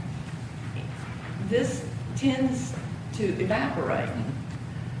 this tends to evaporate.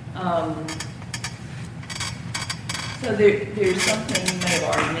 So there's something, you may have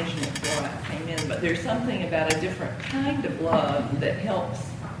already mentioned it before I came in, but there's something about a different kind of love that helps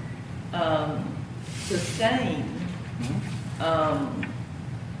sustain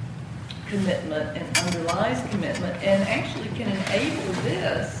commitment and underlies commitment, and actually can enable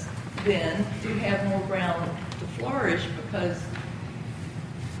this then to have more ground to flourish, because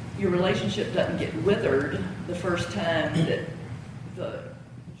your relationship doesn't get withered the first time that the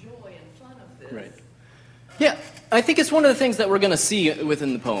joy and fun of this. Right. Yeah, I think it's one of the things that we're going to see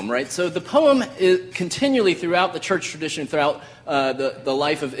within the poem, right? So the poem is continually throughout the church tradition, throughout the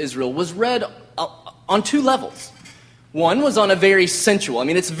life of Israel, was read on two levels. One was on a very sensual.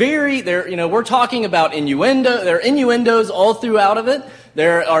 It's we're talking about innuendo. There are innuendos all throughout of it.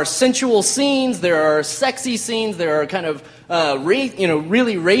 There are sensual scenes. There are sexy scenes. There are kind of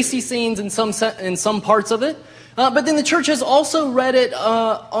really racy scenes in some parts of it. But then the church has also read it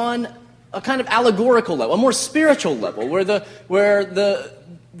on a kind of allegorical level, a more spiritual level, where the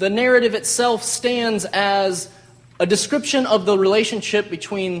narrative itself stands as a description of the relationship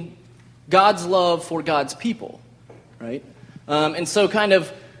between God's love for God's people. Right? And so kind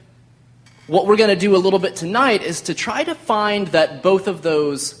of what we're going to do a little bit tonight is to try to find that both of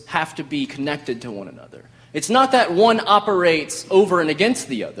those have to be connected to one another. It's not that one operates over and against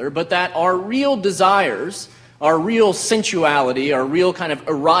the other, but that our real desires, our real sensuality, our real kind of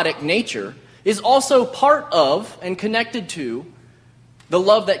erotic nature is also part of and connected to the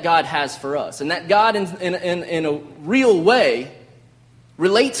love that God has for us. And that God in a real way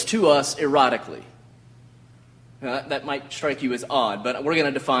relates to us erotically. That might strike you as odd, but we're going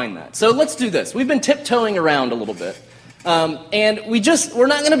to define that. So let's do this. We've been tiptoeing around a little bit, and we're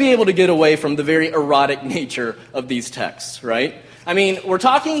not going to be able to get away from the very erotic nature of these texts, right? We're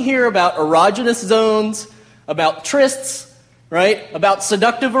talking here about erogenous zones, about trysts, right? About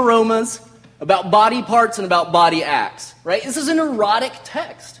seductive aromas, about body parts, and about body acts, right? This is an erotic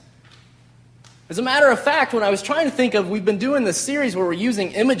text. As a matter of fact, when I was trying to think of, we've been doing this series where we're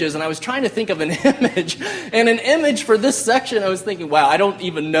using images, and I was trying to think of an image, and an image for this section, I was thinking, wow, I don't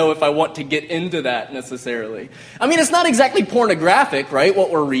even know if I want to get into that necessarily. It's not exactly pornographic, right,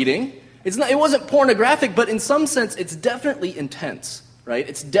 what we're reading. It wasn't pornographic, but in some sense, it's definitely intense, right?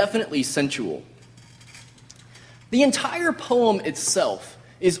 It's definitely sensual. The entire poem itself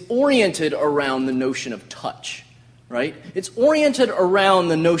is oriented around the notion of touch. Right? It's oriented around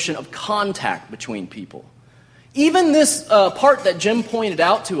the notion of contact between people. Even this part that Jim pointed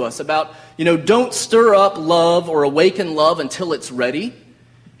out to us about, don't stir up love or awaken love until it's ready,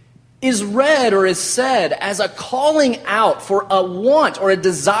 is read or is said as a calling out for a want or a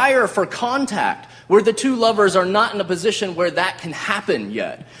desire for contact, where the two lovers are not in a position where that can happen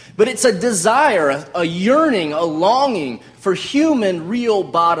yet. But it's a desire, a yearning, a longing for human, real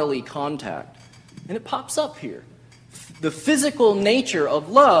bodily contact. And it pops up here. The physical nature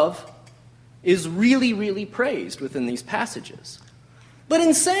of love is really, really praised within these passages. But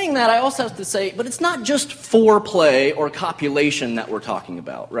in saying that, I also have to say, but it's not just foreplay or copulation that we're talking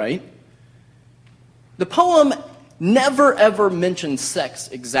about, right? The poem never, ever mentions sex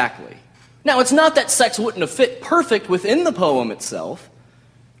exactly, Now, it's not that sex wouldn't have fit perfect within the poem itself,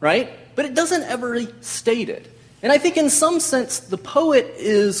 right? But it doesn't ever state it. And I think in some sense, the poet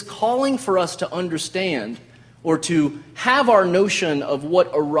is calling for us to understand or to have our notion of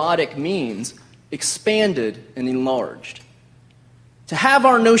what erotic means expanded and enlarged. To have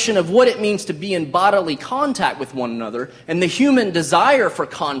our notion of what it means to be in bodily contact with one another and the human desire for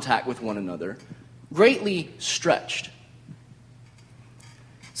contact with one another greatly stretched.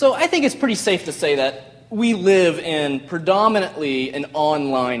 So I think it's pretty safe to say that we live in predominantly an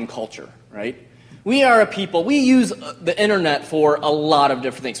online culture, right? We are a people, we use the internet for a lot of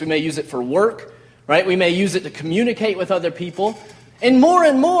different things. We may use it for work, right? We may use it to communicate with other people. And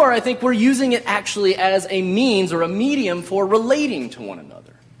more, I think we're using it actually as a means or a medium for relating to one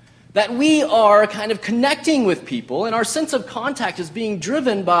another. That we are kind of connecting with people, and our sense of contact is being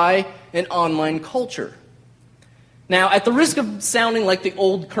driven by an online culture. Now, at the risk of sounding like the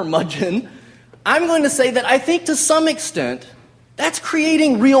old curmudgeon, I'm going to say that I think to some extent, that's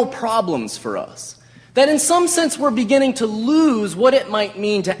creating real problems for us. That in some sense we're beginning to lose what it might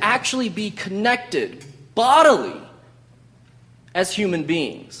mean to actually be connected bodily as human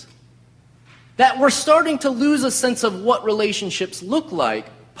beings. That we're starting to lose a sense of what relationships look like,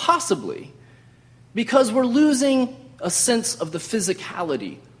 possibly, because we're losing a sense of the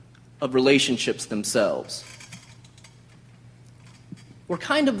physicality of relationships themselves. We're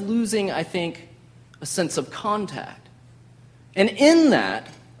kind of losing, I think, a sense of contact. And in that,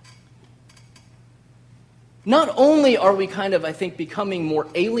 not only are we kind of, I think, becoming more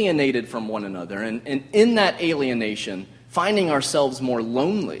alienated from one another, and in that alienation, finding ourselves more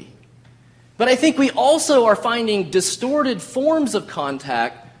lonely, but I think we also are finding distorted forms of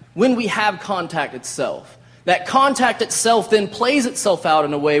contact when we have contact itself. That contact itself then plays itself out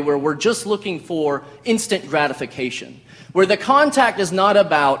in a way where we're just looking for instant gratification, where the contact is not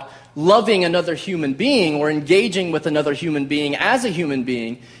about loving another human being or engaging with another human being as a human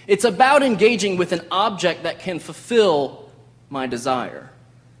being. It's about engaging with an object that can fulfill my desire.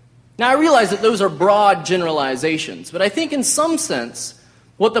 Now, I realize that those are broad generalizations, but I think in some sense,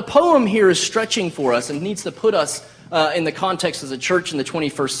 what the poem here is stretching for us and needs to put us in the context as a church in the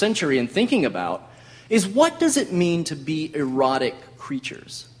 21st century and thinking about is, what does it mean to be erotic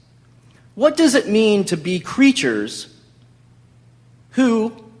creatures? What does it mean to be creatures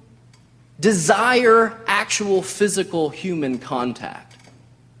who desire actual physical human contact,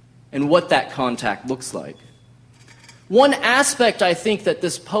 and what that contact looks like? One aspect I think that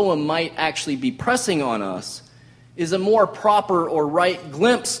this poem might actually be pressing on us is a more proper or right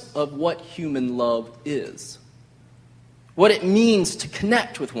glimpse of what human love is, what it means to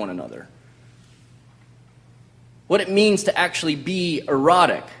connect with one another, what it means to actually be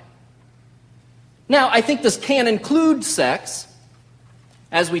erotic. Now, I think this can include sex.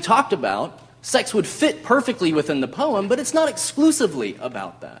 As we talked about, sex would fit perfectly within the poem, but it's not exclusively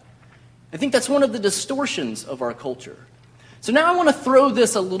about that. I think that's one of the distortions of our culture. So now I want to throw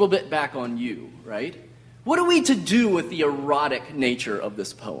this a little bit back on you, right? What are we to do with the erotic nature of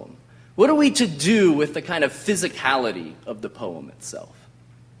this poem? What are we to do with the kind of physicality of the poem itself?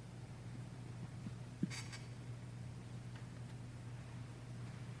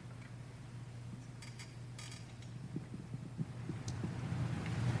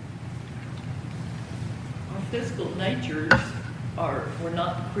 Physical natures were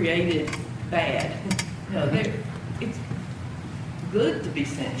not created bad. No, it's good to be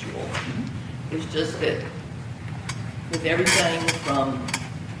sensual. It's just that with everything from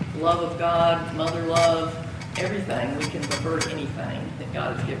love of God, mother love, everything, we can pervert anything that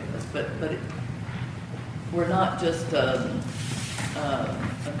God has given us. But we're not just a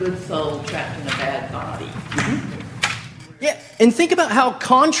good soul trapped in a bad body. Yeah, and think about how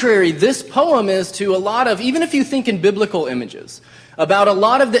contrary this poem is to a lot of, even if you think in biblical images, about a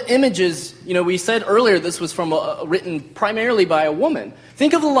lot of the images, we said earlier this was from written primarily by a woman.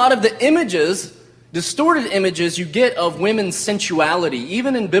 Think of a lot of the images, distorted images you get of women's sensuality,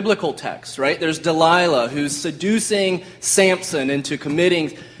 even in biblical texts, right? There's Delilah who's seducing Samson into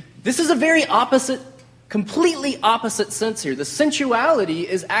committing. This is a very opposite, completely opposite sense here. The sensuality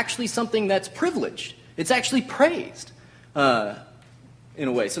is actually something that's privileged. It's actually praised. In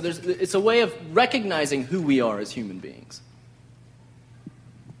a way. So it's a way of recognizing who we are as human beings.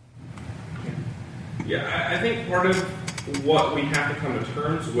 Yeah, I think part of what we have to come to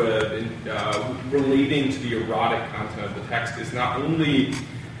terms with in relating to the erotic content of the text is not only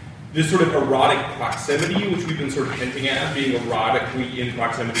this sort of erotic proximity, which we've been sort of hinting at, being erotically in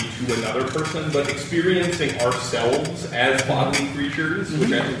proximity to another person, but experiencing ourselves as bodily creatures,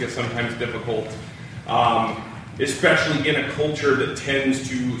 which I think is sometimes difficult especially in a culture that tends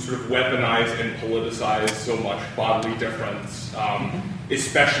to sort of weaponize and politicize so much bodily difference,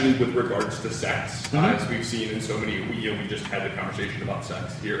 especially with regards to sex, as we've seen in so many. We just had the conversation about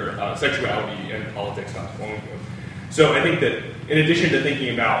sex here, sexuality and politics not too long ago. So I think that in addition to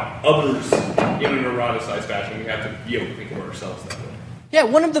thinking about others in an eroticized fashion, we have to be able to think of ourselves that way. Yeah,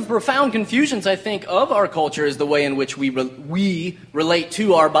 one of the profound confusions, I think, of our culture is the way in which we relate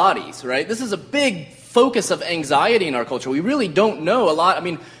to our bodies, right? This is a big focus of anxiety in our culture. We really don't know a lot. I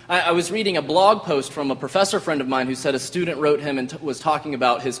mean, I was reading a blog post from a professor friend of mine who said a student wrote him and was talking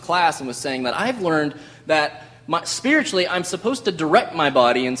about his class and was saying that I've learned that spiritually I'm supposed to direct my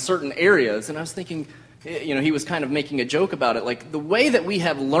body in certain areas. And I was thinking, he was kind of making a joke about it. Like, the way that we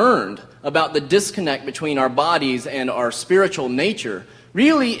have learned about the disconnect between our bodies and our spiritual nature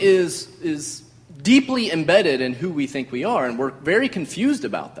really is deeply embedded in who we think we are, and we're very confused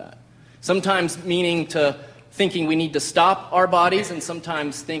about that. Sometimes thinking we need to stop our bodies, and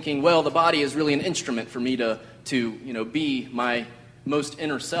sometimes thinking, well, the body is really an instrument for me to be my most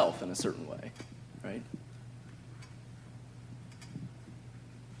inner self in a certain way, right?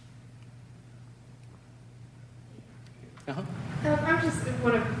 I just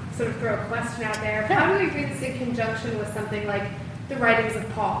want to sort of throw a question out there. How do we read this in conjunction with something like the writings of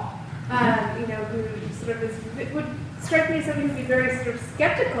Paul? Who sort of would strike me as somebody who would be very sort of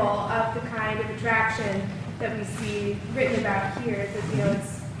skeptical of the kind of attraction that we see written about here. That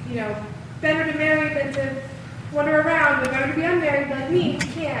it's better to marry than to wander around, but better to be unmarried like me if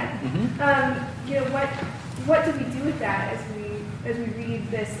you can. What do we do with that as we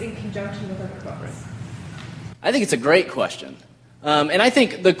read this in conjunction with other books? I think it's a great question. And I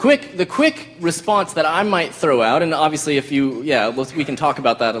think the quick response that I might throw out, and obviously we can talk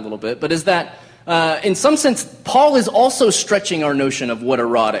about that a little bit, but is that in some sense, Paul is also stretching our notion of what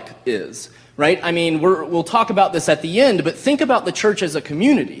erotic is, right? I mean, we'll talk about this at the end, but think about the church as a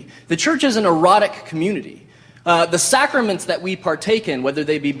community. The church is an erotic community. The sacraments that we partake in, whether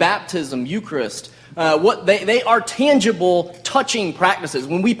they be baptism, Eucharist, they are tangible, touching practices.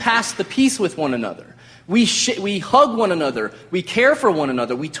 When we pass the peace with one another, we hug one another, we care for one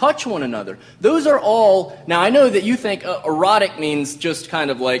another, we touch one another. Those are all, now I know that you think erotic means just kind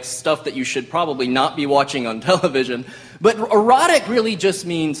of like stuff that you should probably not be watching on television, but erotic really just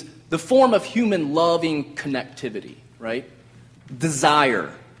means the form of human loving connectivity, right?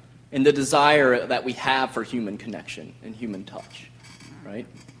 Desire, and the desire that we have for human connection and human touch, right?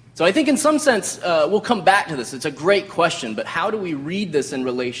 So I think in some sense, we'll come back to this. It's a great question, but how do we read this in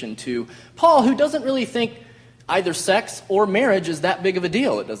relation to Paul, who doesn't really think either sex or marriage is that big of a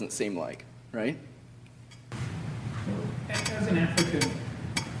deal, it doesn't seem like, right? As an African,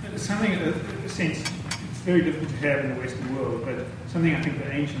 something, in a sense, it's very difficult to have in the Western world, but something I think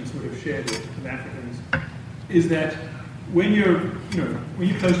the ancients would have shared with Africans is that when you're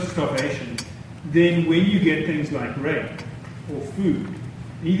close to starvation, then when you get things like rain or food,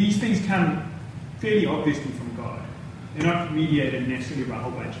 these things come fairly obviously from God. They're not mediated necessarily by a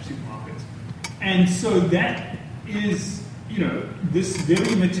whole bunch of supermarkets. And so that is, this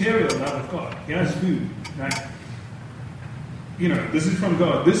very material love of God. Here's food, right? This is from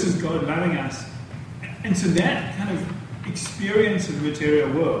God. This is God loving us. And so that kind of experience of the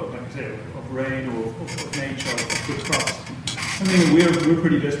material world, like I say, of rain or of nature, of good crops, something that we're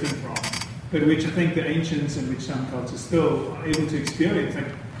pretty distant from, but which I think the ancients and which some cultures still are able to experience, like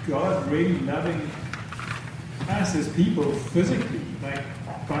God really loving us as people physically, like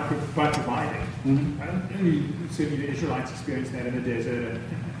by providing. Mm-hmm. I don't really, certainly the Israelites experience that in the desert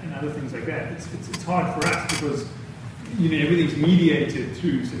and other things like that. It's hard for us because everything's mediated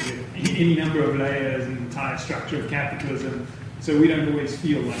through sort of any number of layers and the entire structure of capitalism, so we don't always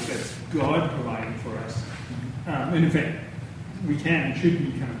feel like that's God providing for us. And in fact, we can and should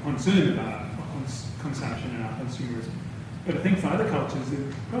be kind of concerned about our consumption and our consumerism. But I think for other cultures,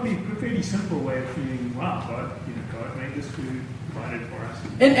 it's probably a fairly simple way of feeling, wow, God made this food, provided for us.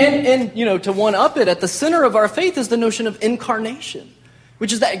 And to one-up it, at the center of our faith is the notion of incarnation,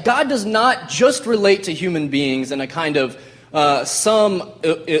 which is that God does not just relate to human beings in a kind of some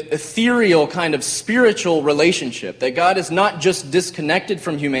ethereal kind of spiritual relationship, that God is not just disconnected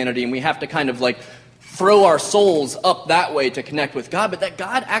from humanity and we have to kind of like throw our souls up that way to connect with God, but that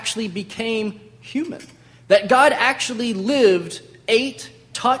God actually became human. That God actually lived, ate,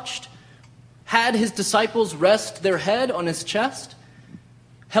 touched, had his disciples rest their head on his chest,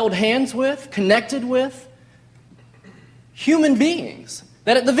 held hands with, connected with human beings.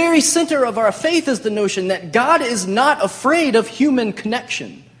 That at the very center of our faith is the notion that God is not afraid of human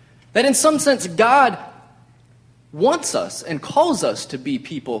connection. That in some sense God wants us and calls us to be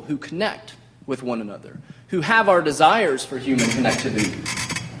people who connect with one another, who have our desires for human connectivity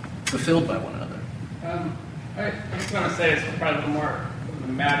fulfilled by one another. I just want to say it's probably a little more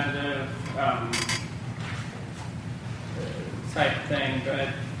imaginative type thing, but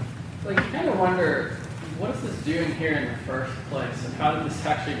like you kind of wonder, what is this doing here in the first place, and how did this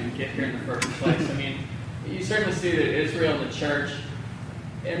actually even get here in the first place? I mean, you certainly see that Israel and the church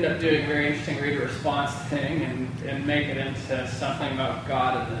end up doing a very interesting read-response thing and make it into something about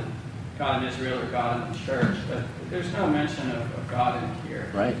God and Israel or God and the church, but there's no mention of God in here.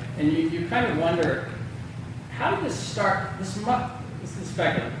 Right. And you kind of wonder, how did this start? This is the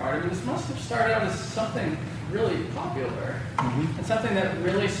speculative part. I mean, this must have started out as something really popular and something that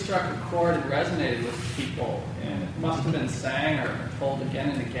really struck a chord and resonated with people. And it must have been sang or told again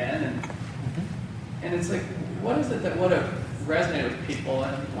and again. And it's like, what is it that would have resonated with people?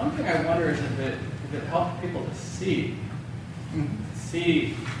 And one thing I wonder is if it helped people to see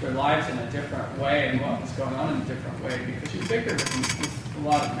their lives in a different way and what was going on in a different way. Because you figure a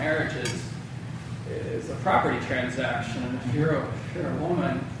lot of marriages is a property transaction, and if you're a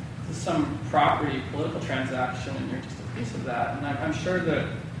woman, it's some property, political transaction, and you're just a piece of that. And I'm sure that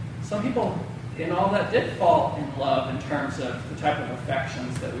some people in all that did fall in love in terms of the type of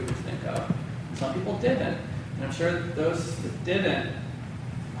affections that we would think of. And some people didn't. And I'm sure that those that didn't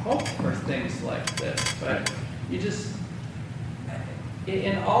hope for things like this. But you just,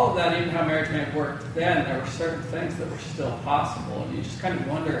 in all of that, even how marriage may have worked then, there were certain things that were still possible. And you just kind of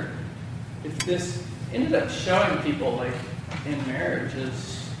wonder if this ended up showing people, like in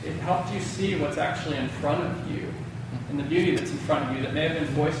marriages, it helped you see what's actually in front of you and the beauty that's in front of you that may have been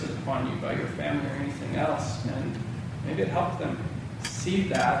foisted upon you by your family or anything else. And maybe it helped them see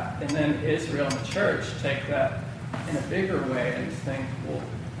that, and then Israel and the church take that in a bigger way and think, well,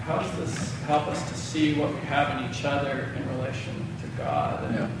 how does this help us to see what we have in each other in relation to God?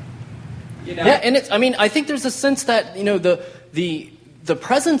 And, you know, and it's, I mean, I think there's a sense that, you know, the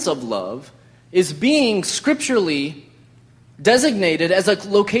presence of love is being scripturally designated as a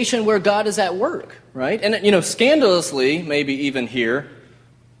location where God is at work, right? And, you know, scandalously, maybe even here,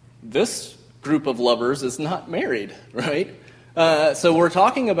 this group of lovers is not married, right? So we're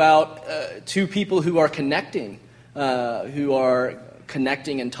talking about two people who are connecting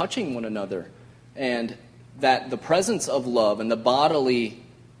and touching one another, and that the presence of love and the bodily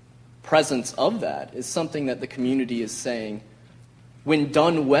presence of that is something that the community is saying, when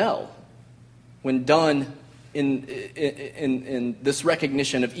done well, when done in this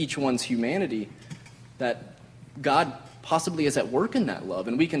recognition of each one's humanity, that God possibly is at work in that love.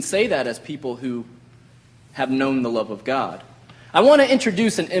 And we can say that as people who have known the love of God. I want to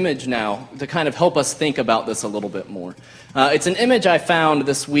introduce an image now to kind of help us think about this a little bit more. It's an image I found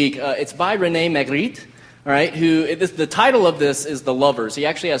this week. It's by René Magritte, all right, the title of this is The Lovers. He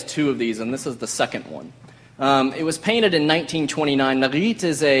actually has two of these, and this is the second one. It was painted in 1929. Magritte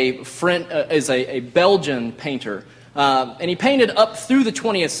is a Belgian painter, and he painted up through the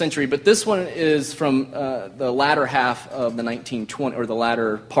 20th century. But this one is from the latter half of the 1920s, or the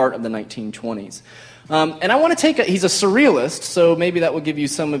latter part of the 1920s. And I want to he's a surrealist, so maybe that will give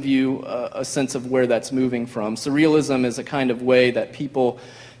some of you a sense of where that's moving from. Surrealism is a kind of way that people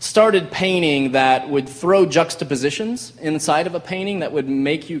started painting that would throw juxtapositions inside of a painting that would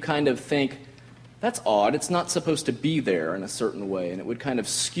make you kind of think, that's odd, it's not supposed to be there in a certain way, and it would kind of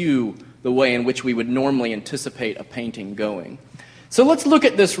skew the way in which we would normally anticipate a painting going. So let's look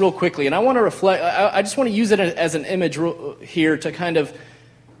at this real quickly, and I want to reflect, I just want to use it as an image here to kind of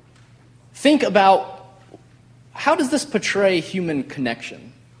think about, how does this portray human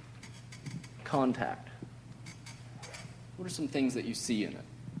connection, contact? What are some things that you see in it?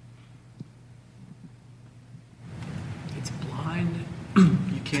 It's blind.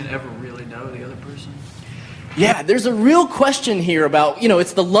 You can't ever really know the other person. Yeah, there's a real question here about,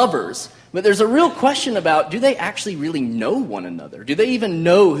 it's the lovers, but there's a real question about, do they actually really know one another? Do they even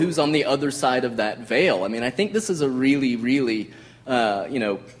know who's on the other side of that veil? I mean, I think this is a really, really,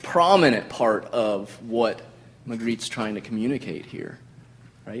 prominent part of what Magritte's trying to communicate here,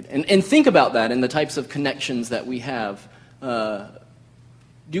 right? And think about that in the types of connections that we have.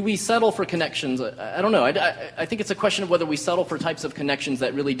 Do we settle for connections? I don't know. I think it's a question of whether we settle for types of connections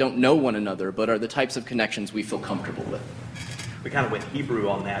that really don't know one another, but are the types of connections we feel comfortable with. We kind of went Hebrew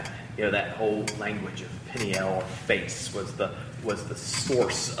on that. That whole language of Peniel, face, was the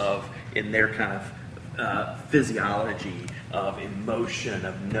source of, in their kind of physiology of emotion,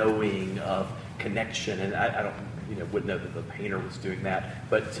 of knowing, of connection. And I don't, wouldn't know that the painter was doing that,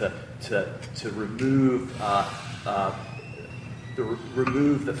 but to remove.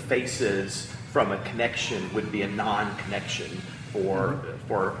 Remove the faces from a connection would be a non-connection. for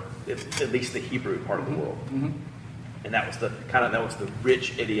at least the Hebrew part of the world. And that was the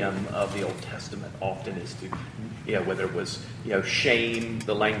rich idiom of the Old Testament. Often is to, whether it was shame,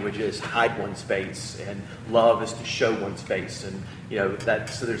 the language is hide one's face, and love is to show one's face, and that.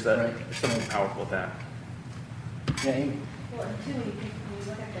 So there's something powerful with that. Yeah, Amy. Well, and too, when you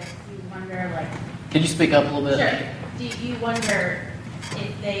look at this, you wonder, like... Could you speak up a little bit? Sure. Do you wonder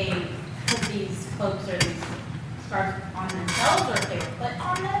if they put these cloaks or these scarves on themselves, or if they were put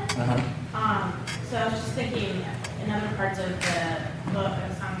on them? So I was just thinking, in other parts of the book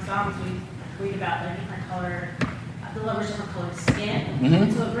of Song of Songs, we read about their different color, the lovers' different colored skin.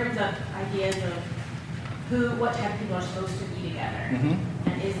 And so it brings up ideas of what type of people are supposed to be together.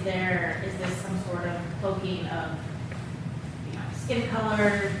 And is this some sort of cloaking of skin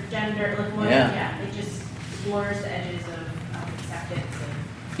color, gender, like what? It just blurs the edges of acceptance.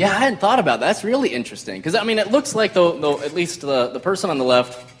 Yeah, I hadn't thought about that. That's really interesting. Because, it looks like, at least the person on the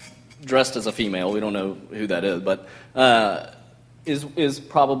left, dressed as a female, we don't know who that is, but is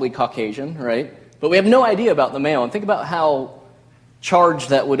probably Caucasian, right? But we have no idea about the male. And think about how charged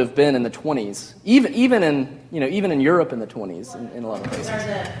that would have been in the 20s, even in Europe in the 20s, in a lot of places.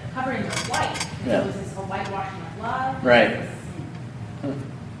 The coverings are white. So it was this whole whitewashing of love. Right.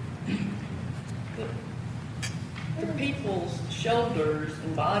 The people's shoulders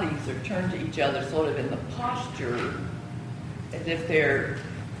and bodies are turned to each other sort of in the posture as if they're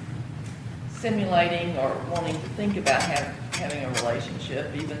simulating or wanting to think about having a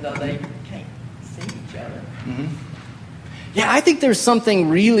relationship, even though they can't see each other. Yeah, I think there's something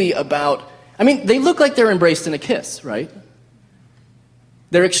really about... they look like they're embraced in a kiss, right?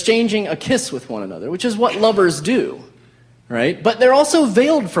 They're exchanging a kiss with one another, which is what lovers do, right? But they're also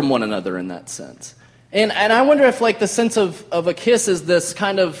veiled from one another in that sense. And I wonder if, the sense of a kiss is this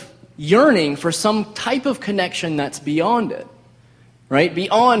kind of yearning for some type of connection that's beyond it, right?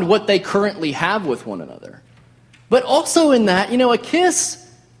 Beyond what they currently have with one another. But also in that, a kiss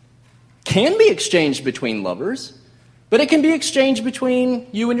can be exchanged between lovers, but it can be exchanged between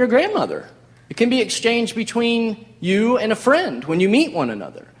you and your grandmother. It can be exchanged between you and a friend when you meet one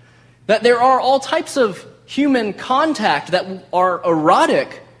another. That there are all types of human contact that are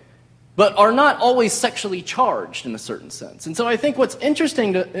erotic, but are not always sexually charged in a certain sense. And so I think what's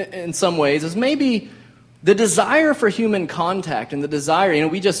interesting in some ways is maybe the desire for human contact and the desire,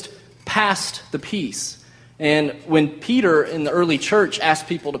 we just passed the peace. And when Peter in the early church asked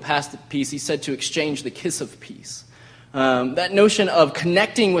people to pass the peace, he said to exchange the kiss of peace. That notion of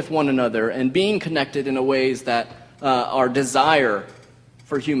connecting with one another and being connected in a ways that our desire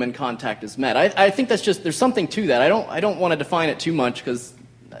for human contact is met. I think there's something to that. I don't want to define it too much because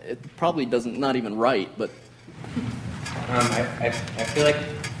it probably not even right, but... I feel like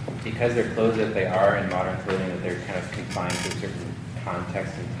because they're clothes that they are in modern clothing, that they're kind of confined to a certain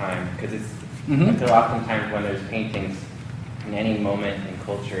context and time. Because I feel oftentimes when there's paintings in any moment in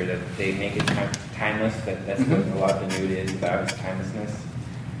culture that they make it kind of timeless, that's what a lot of the nude is about, is timelessness.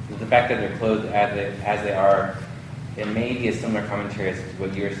 The fact that they're clothed as they are, it may be a similar commentary as to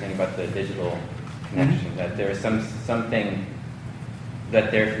what you were saying about the digital connection, that there is something that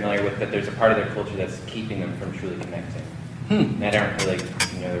they're familiar with, that there's a part of their culture that's keeping them from truly connecting. And I don't really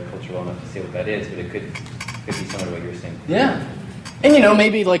their culture well enough to say what that is, but it could be similar to what you were saying. Yeah. And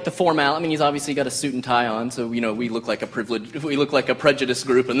maybe the formal. He's obviously got a suit and tie on, so we look like a prejudiced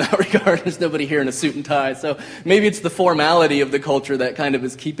group in that regard. There's nobody here in a suit and tie, so maybe it's the formality of the culture that kind of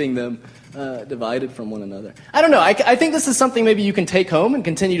is keeping them divided from one another. I don't know. I think this is something maybe you can take home and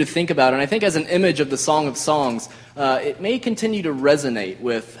continue to think about. And I think as an image of the Song of Songs, it may continue to resonate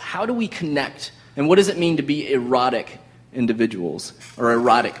with how do we connect and what does it mean to be erotic individuals or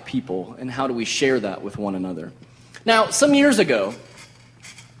erotic people, and how do we share that with one another. Now, some years ago,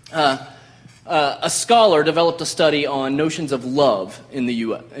 a scholar developed a study on notions of love in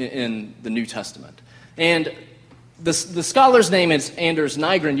the New Testament. And the scholar's name is Anders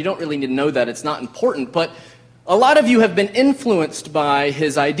Nygren. You don't really need to know that. It's not important. But a lot of you have been influenced by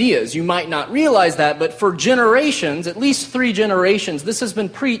his ideas. You might not realize that, but for generations, at least 3 generations, this has been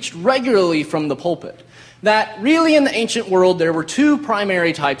preached regularly from the pulpit. That really in the ancient world, there were 2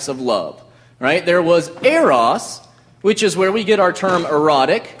 primary types of love. Right? There was eros, which is where we get our term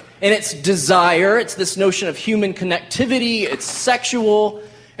erotic, and it's desire, it's this notion of human connectivity, it's sexual.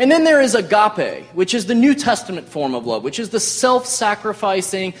 And then there is agape, which is the New Testament form of love, which is the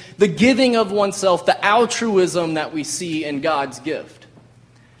self-sacrificing, the giving of oneself, the altruism that we see in God's gift.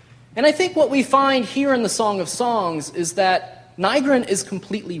 And I think what we find here in the Song of Songs is that Nygren is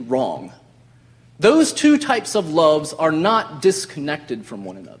completely wrong. Those 2 types of loves are not disconnected from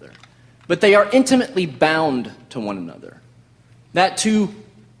one another, but they are intimately bound to one another. That to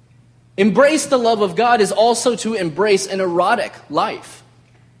embrace the love of God is also to embrace an erotic life.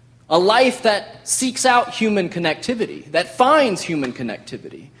 A life that seeks out human connectivity, that finds human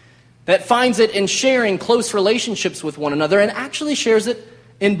connectivity, that finds it in sharing close relationships with one another and actually shares it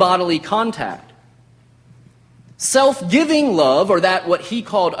in bodily contact. Self-giving love, or that what he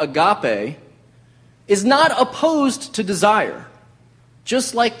called agape, is not opposed to desire,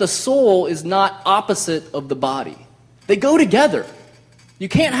 just like the soul is not opposite of the body. They go together. You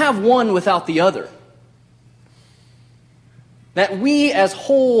can't have one without the other. That we as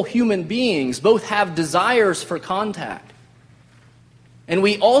whole human beings both have desires for contact. And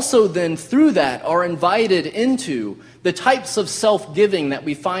we also then, through that, are invited into the types of self-giving that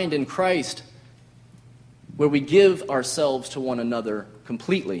we find in Christ, where we give ourselves to one another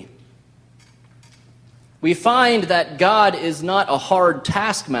completely. We find that God is not a hard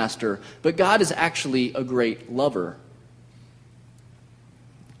taskmaster, but God is actually a great lover.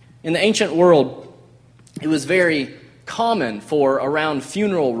 In the ancient world, it was very common for around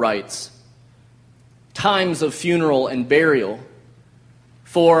funeral rites, times of funeral and burial,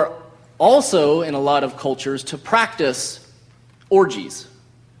 for also in a lot of cultures to practice orgies,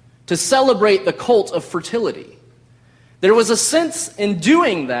 to celebrate the cult of fertility. There was a sense in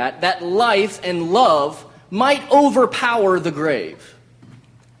doing that life and love might overpower the grave.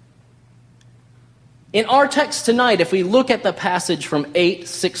 In our text tonight, if we look at the passage from 8,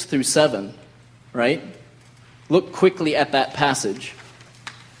 6 through 7, right? Look quickly at that passage.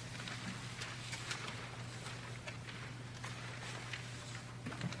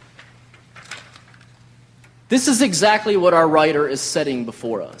 This is exactly what our writer is setting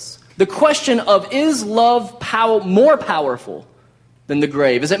before us. The question of, is love more powerful than the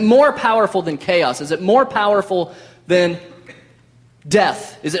grave? Is it more powerful than chaos? Is it more powerful than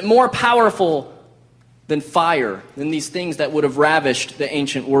death? Is it more powerful than fire, than these things that would have ravished the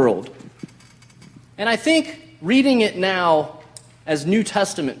ancient world? And I think reading it now as New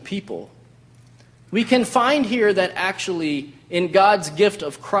Testament people, we can find here that actually in God's gift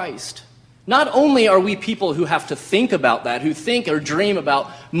of Christ, not only are we people who have to think about that, who think or dream about,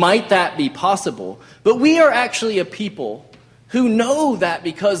 might that be possible, but we are actually a people who know that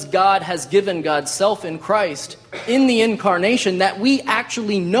because God has given God's self in Christ in the incarnation, that we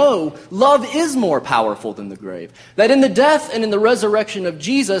actually know love is more powerful than the grave. That in the death and in the resurrection of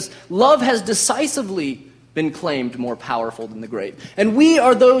Jesus, love has decisively been claimed more powerful than the grave. And we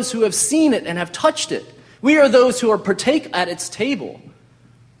are those who have seen it and have touched it. We are those who are partake at its table.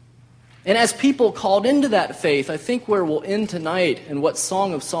 And as people called into that faith, I think where we'll end tonight and what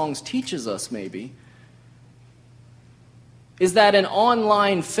Song of Songs teaches us maybe is that an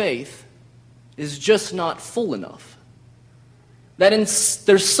online faith is just not full enough. That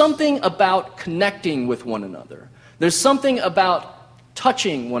there's something about connecting with one another. There's something about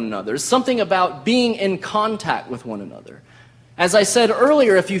touching one another. There's something about being in contact with one another. As I said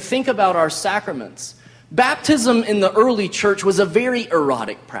earlier, if you think about our sacraments, baptism in the early church was a very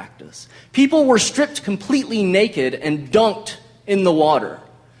erotic practice. People were stripped completely naked and dunked in the water.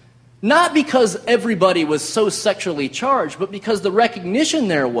 Not because everybody was so sexually charged, but because the recognition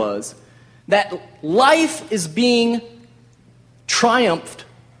there was that life is being triumphed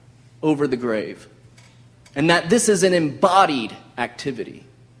over the grave. And that this is an embodied activity.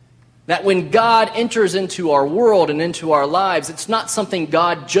 That when God enters into our world and into our lives, it's not something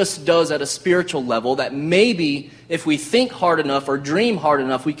God just does at a spiritual level that maybe if we think hard enough or dream hard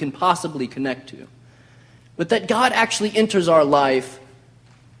enough, we can possibly connect to. But that God actually enters our life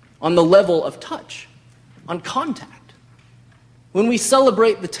on the level of touch, on contact. When we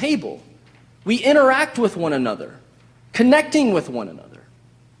celebrate the table, we interact with one another, connecting with one another.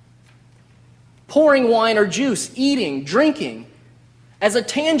 Pouring wine or juice, eating, drinking, as a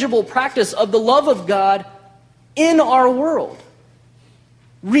tangible practice of the love of God in our world.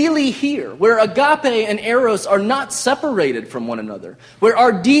 Really here, where agape and eros are not separated from one another, where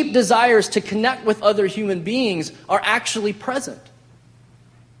our deep desires to connect with other human beings are actually present,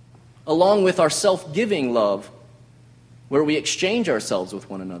 along with our self-giving love, where we exchange ourselves with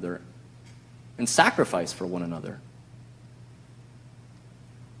one another and sacrifice for one another.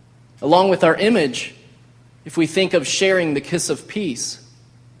 Along with our image, if we think of sharing the kiss of peace,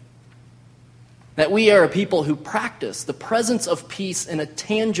 that we are a people who practice the presence of peace in a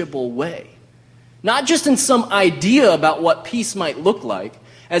tangible way. Not just in some idea about what peace might look like,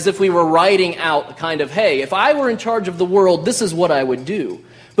 as if we were writing out a kind of, hey, if I were in charge of the world, this is what I would do.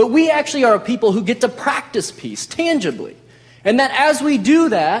 But we actually are a people who get to practice peace tangibly. And that as we do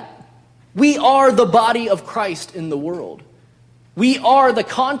that, we are the body of Christ in the world. We are the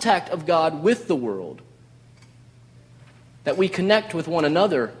contact of God with the world. that we connect with one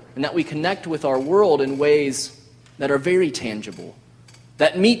another and that we connect with our world in ways that are very tangible,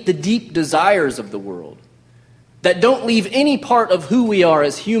 that meet the deep desires of the world, that don't leave any part of who we are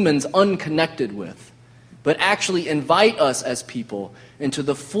as humans unconnected with, but actually invite us as people into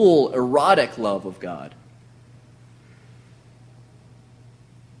the full erotic love of God.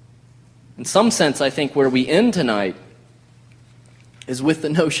 In some sense, I think where we end tonight is with the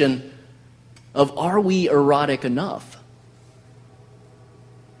notion of, are we erotic enough?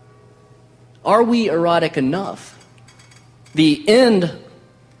 Are we erotic enough? The end,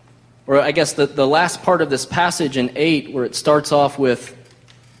 or I guess the last part of this passage in 8, where it starts off with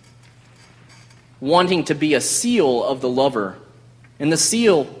wanting to be a seal of the lover. And the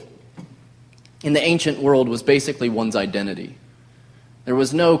seal in the ancient world was basically one's identity. There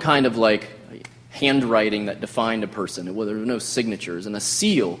was no kind of like handwriting that defined a person. There were no signatures. And a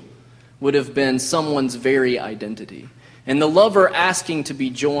seal would have been someone's very identity. And the lover asking to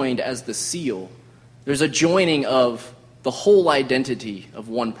be joined as the seal, there's a joining of the whole identity of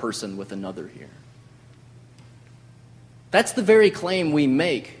one person with another here. That's the very claim we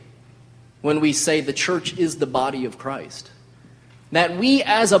make when we say the church is the body of Christ. That we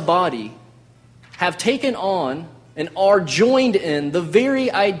as a body have taken on and are joined in the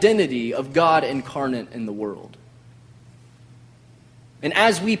very identity of God incarnate in the world. And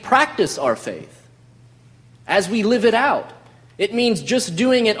as we practice our faith, as we live it out, it means just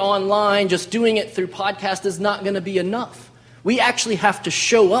doing it online, just doing it through podcast is not going to be enough. We actually have to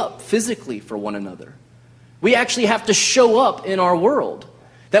show up physically for one another. We actually have to show up in our world.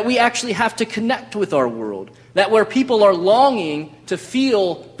 That we actually have to connect with our world. That where people are longing to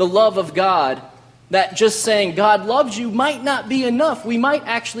feel the love of God, that just saying God loves you might not be enough. We might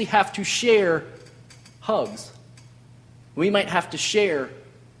actually have to share hugs. We might have to share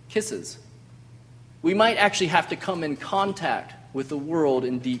kisses. We might actually have to come in contact with the world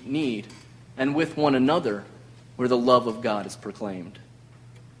in deep need and with one another where the love of God is proclaimed.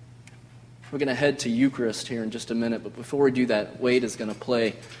 We're going to head to Eucharist here in just a minute, but before we do that, Wade is going to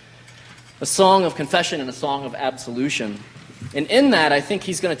play a song of confession and a song of absolution. And in that, I think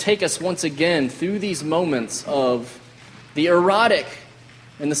he's going to take us once again through these moments of the erotic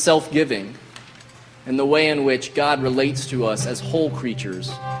and the self-giving and the way in which God relates to us as whole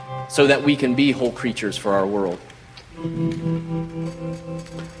creatures so that we can be whole creatures for our world.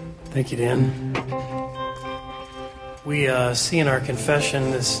 Thank you, Dan. We see in our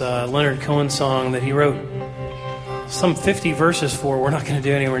confession this Leonard Cohen song that he wrote some 50 verses for. We're not going to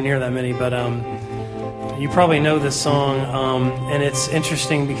do anywhere near that many, but you probably know this song, and it's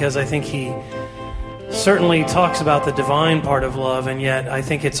interesting because I think he certainly talks about the divine part of love, and yet I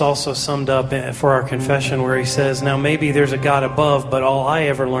think it's also summed up for our confession where he says, now maybe there's a God above, but all I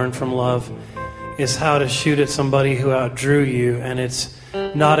ever learned from love is how to shoot at somebody who outdrew you, and it's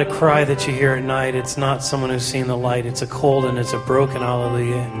not a cry that you hear at night. It's not someone who's seen the light. It's a cold and it's a broken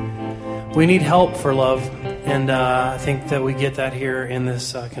hallelujah. We need help for love, and I think that we get that here in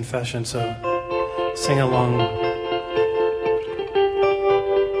this confession, so sing along.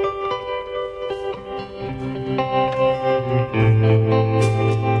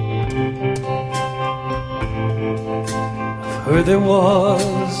 Heard there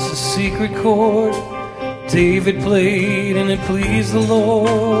was a secret chord David played and it pleased the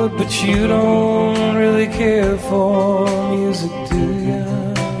Lord, but you don't really care for music, do ya?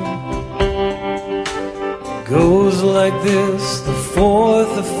 It goes like this: the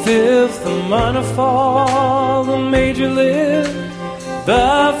fourth, the fifth, the minor fall, the major lift,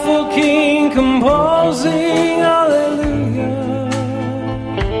 baffled king composing hallelujah,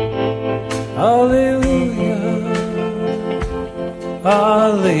 hallelujah,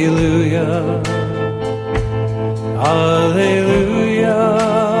 hallelujah, hallelujah,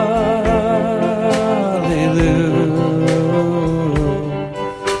 hallelujah.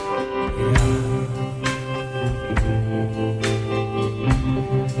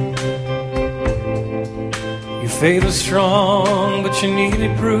 Your faith was strong, but you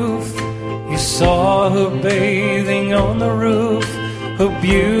needed proof. You saw her bathing on the roof. Her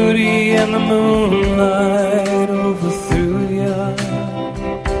beauty and the moonlight overthrew you.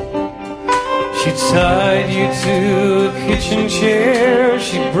 She tied you to a kitchen chair.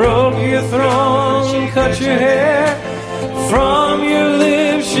 She broke your throne, cut your hair. From your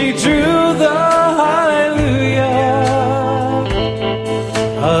lips she drew the hallelujah,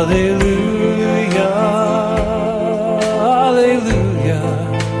 hallelujah, hallelujah,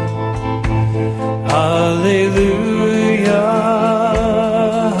 hallelujah,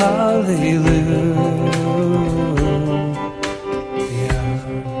 hallelujah.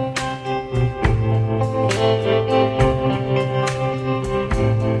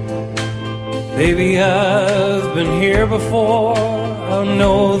 Maybe I've been here before. I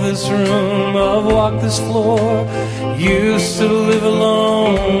know this room, I've walked this floor. Used to live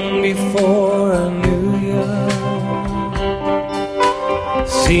alone before I knew you.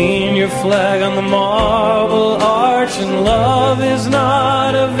 Seen your flag on the marble arch, and love is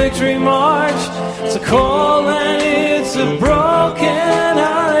not a victory march. It's a call and it's a broken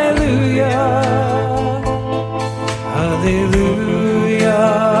hallelujah. Hallelujah.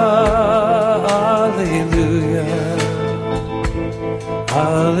 Hallelujah.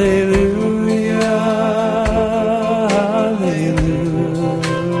 Hallelujah.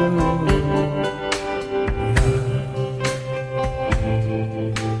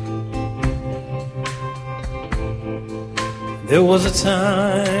 There was a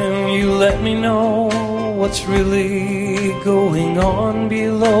time you let me know what's really going on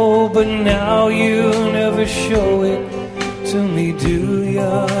below, but now you never show it to me, do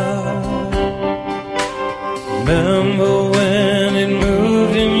ya? Remember when it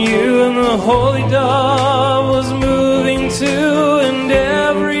moved in you and the holy dove was moving too, and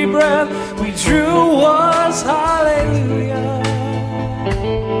every breath we drew was hallelujah.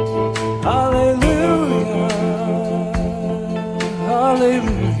 Hallelujah.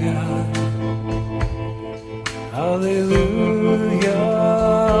 Hallelujah. Hallelujah.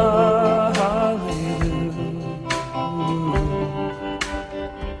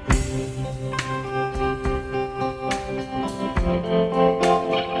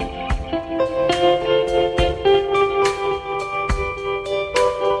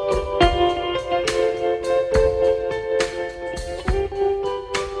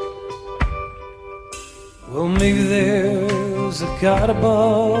 Well, maybe there's a God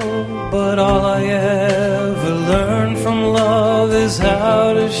above, but all I ever learned from love is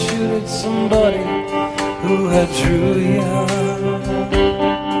how to shoot at somebody who had drew ya.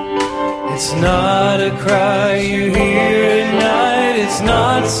 It's not a cry you hear at night, it's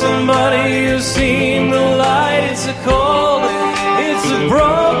not somebody who's seen the light, it's a cold, it's a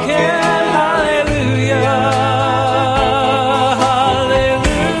broken hallelujah.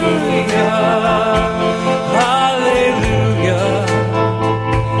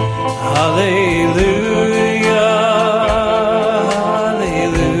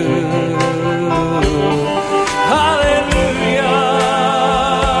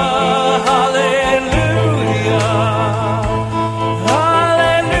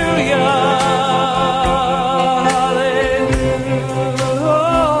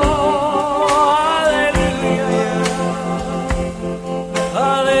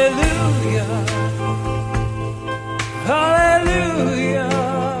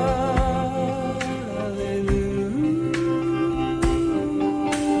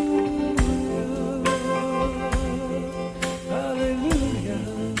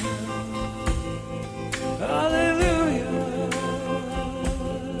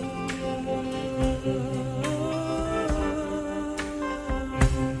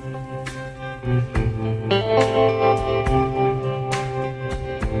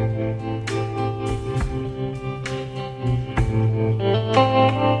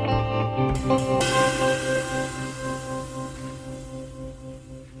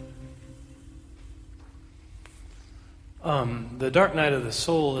 The Dark Night of the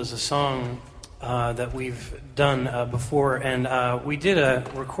Soul is a song that we've done before, and we did a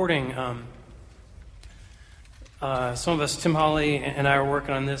recording. Some of us, Tim Hawley and I, are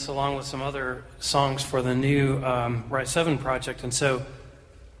working on this along with some other songs for the new Right 7 project, and so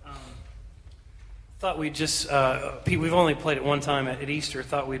thought we'd just, we've only played it one time at Easter,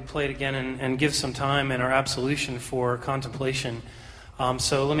 thought we'd play it again and give some time in our absolution for contemplation.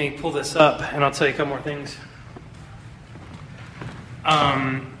 So let me pull this up, and I'll tell you a couple more things.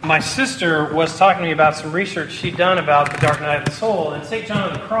 My sister was talking to me about some research she'd done about the Dark Night of the Soul, and St. John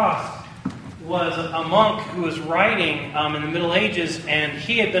of the Cross was a monk who was writing in the Middle Ages, and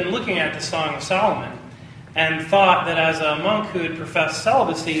he had been looking at the Song of Solomon and thought that as a monk who had professed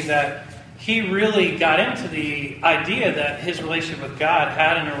celibacy, that he really got into the idea that his relationship with God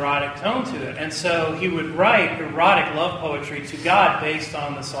had an erotic tone to it. And so he would write erotic love poetry to God based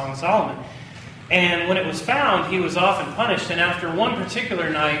on the Song of Solomon. And when it was found, he was often punished. And after one particular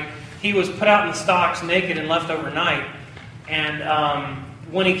night, he was put out in the stocks naked and left overnight. And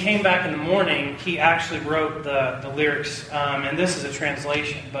when he came back in the morning, he actually wrote the lyrics. And this is a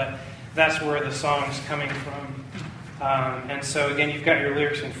translation, but that's where the song's coming from. And so again, you've got your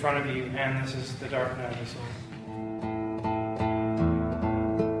lyrics in front of you, and this is the Dark Night of the Soul.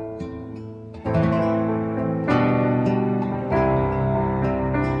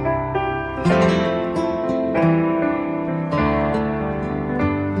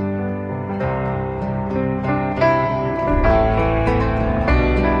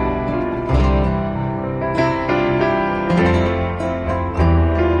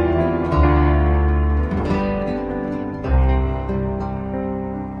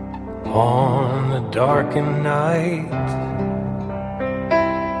 darkened night,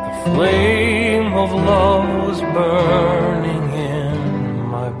 the flame of love was burning in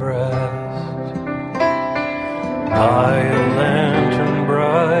my breast. By a lantern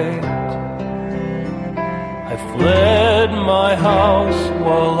bright, I fled my house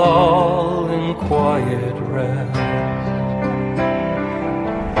while all in quiet rest.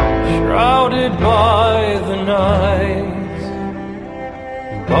 Shrouded by the night,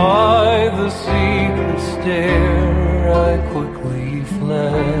 by the secret stair, I quickly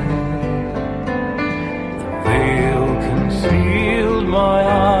fled. The veil concealed my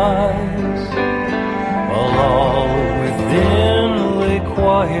eyes, while all within lay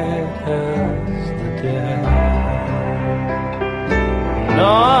quiet as the dead.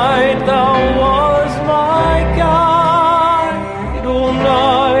 Night, thou was my guide, oh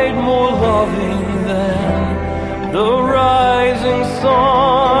night, more loving than the rising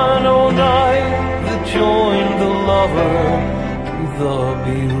sun, oh night, that joined the lover to the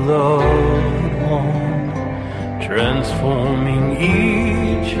beloved one, transforming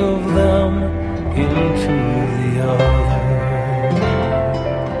each of them into the other.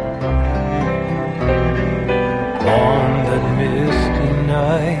 On that misty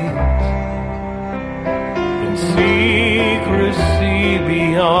night, in secrecy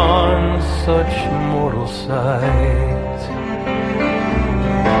beyond such mortal sight,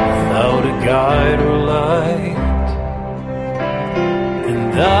 without a guide or light, and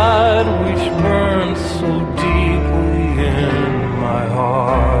that which burned so deeply in my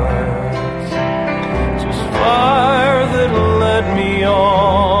heart, 'twas fire that led me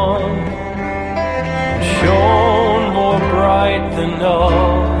on, shone more bright than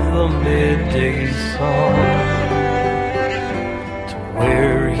of the midday sun, to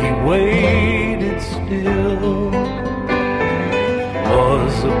where he waited still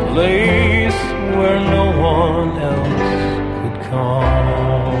was a place where no one else could come.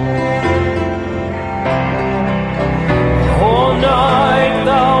 All night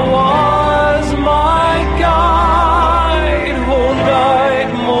thou was my guide, all night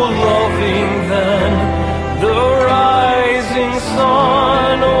more loving than the rising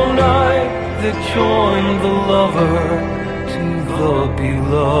sun, all night that joined the lover to the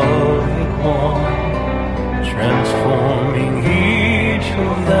beloved one, transforming each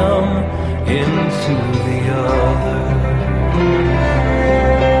of them into the other.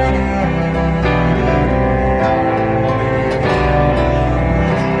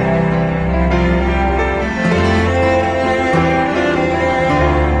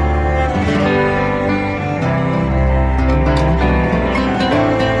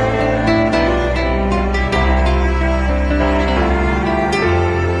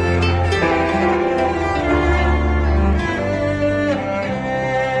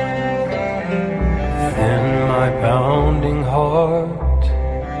 Pounding heart,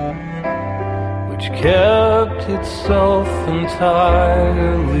 which kept itself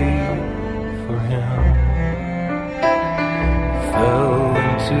entirely for him, fell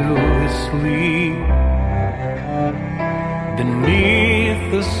into his sleep beneath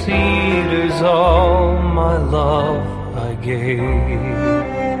the cedars. All my love I gave,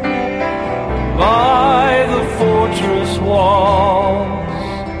 by the fortress walls,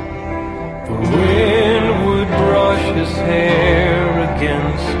 the wind would brush his hair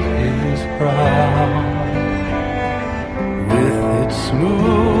against his brow. With its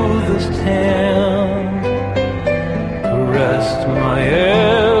smoothest hand, caressed my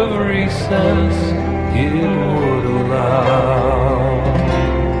every sense it would allow.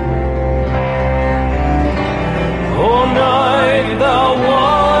 Oh night, thou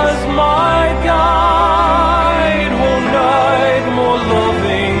was my guide, oh night, more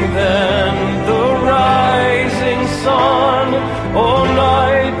loving than the rising sun, oh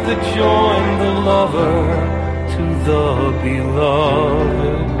night that joined the lover to the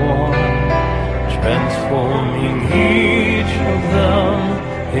beloved one, transforming each of them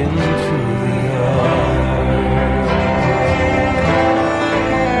into the other.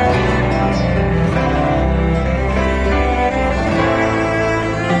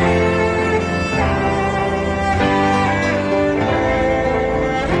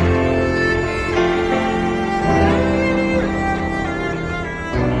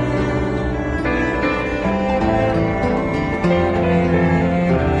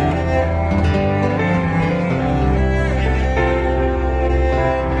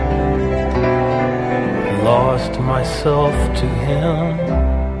 Myself to him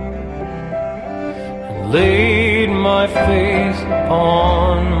and laid my face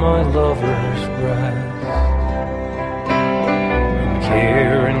upon my lover's breast, and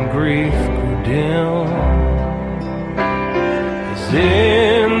care and grief grew dim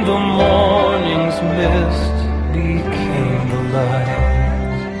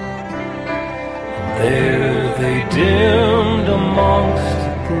There they dimmed amongst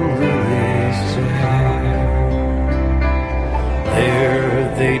the lilies fair.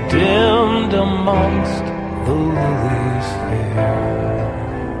 There they dimmed amongst the lilies fair.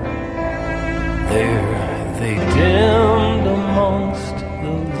 There they dimmed amongst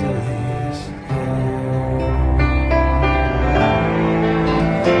the lilies fair.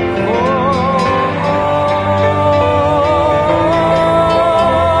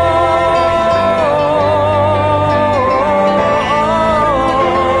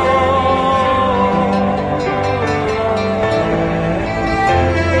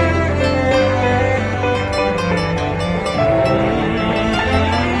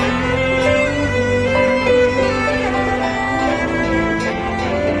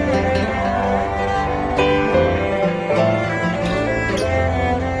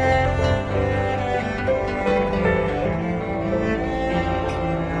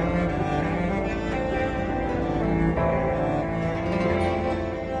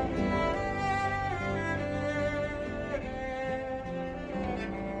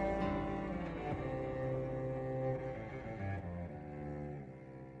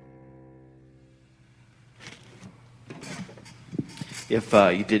 If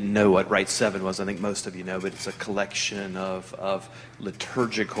you didn't know what Rite 7 was, I think most of you know, but it's a collection of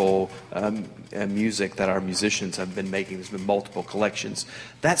liturgical music that our musicians have been making. There's been multiple collections.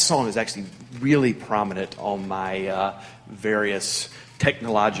 That song is actually really prominent on my various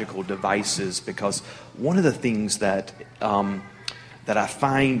technological devices, because one of the things that I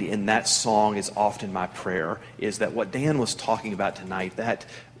find in that song is often my prayer is that what Dan was talking about tonight, that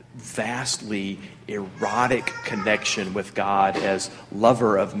vastly erotic connection with God as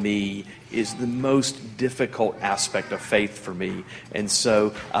lover of me, is the most difficult aspect of faith for me. And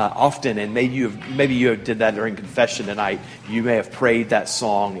so often, and maybe you have did that during confession tonight, you may have prayed that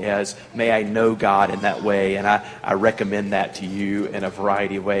song as, may I know God in that way, and I recommend that to you in a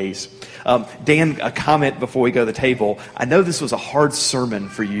variety of ways. Dan, a comment before we go to the table. I know this was a hard sermon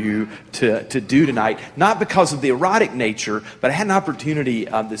for you to do tonight, not because of the erotic nature, but I had an opportunity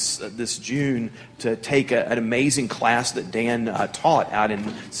this June to take an amazing class that Dan taught out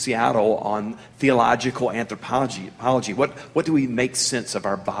in Seattle on theological anthropology. What do we make sense of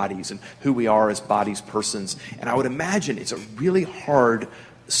our bodies and who we are as bodies, persons? And I would imagine it's a really hard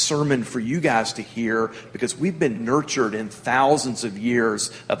sermon for you guys to hear, because we've been nurtured in thousands of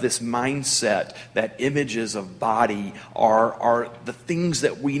years of this mindset that images of body are the things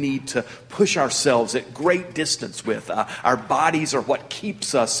that we need to push ourselves at great distance with. Our bodies are what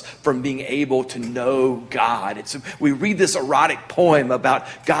keeps us from being able to know God. We read this erotic poem about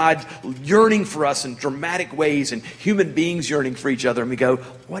God yearning for us in dramatic ways and human beings yearning for each other, and we go,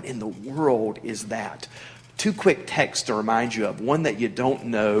 what in the world is that? Two quick texts to remind you of. One that you don't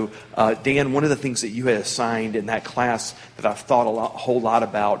know. Dan, one of the things that you had assigned in that class that I've thought a whole lot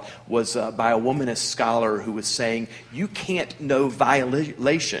about was by a womanist scholar who was saying, you can't know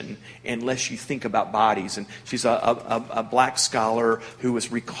violation unless you think about bodies. And she's a black scholar who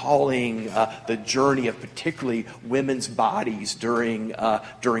was recalling the journey of particularly women's bodies during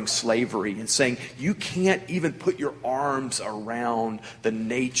slavery, and saying, you can't even put your arms around the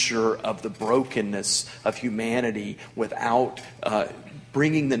nature of the brokenness of humanity without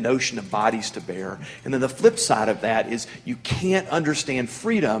bringing the notion of bodies to bear. And then the flip side of that is you can't understand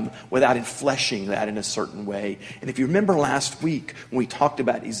freedom without enfleshing that in a certain way. And if you remember last week when we talked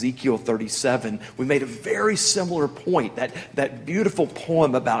about Ezekiel 37, we made a very similar point. That beautiful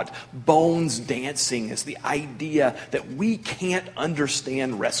poem about bones dancing is the idea that we can't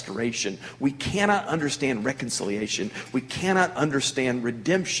understand restoration. We cannot understand reconciliation. We cannot understand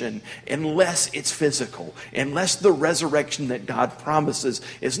redemption unless it's physical, unless the resurrection that God promises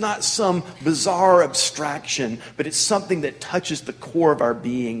is not some bizarre abstraction, but it's something that touches the core of our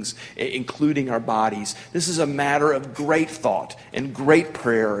beings, including our bodies. This is a matter of great thought and great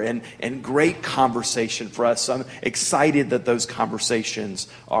prayer and great conversation for us. I'm excited that those conversations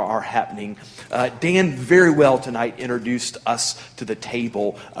are happening. Dan very well tonight introduced us to the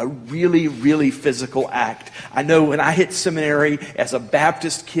table, a really, really physical act. I know when I hit seminary as a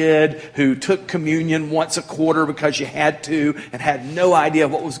Baptist kid who took communion once a quarter because you had to and had no idea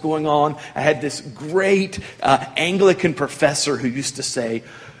what was going on, I had this great Anglican professor who used to say,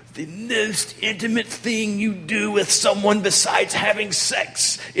 the most intimate thing you do with someone besides having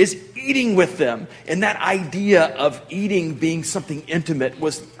sex is eating with them. And that idea of eating being something intimate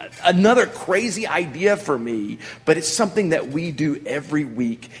was another crazy idea for me, but it's something that we do every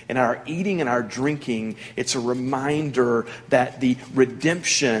week. In our eating and our drinking, it's a reminder that the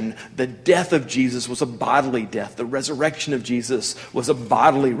redemption, the death of Jesus was a bodily death. The resurrection of Jesus was a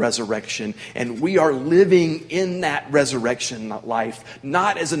bodily resurrection. And we are living in that resurrection life,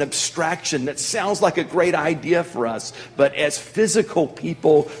 not as an abstraction that sounds like a great idea for us, but as physical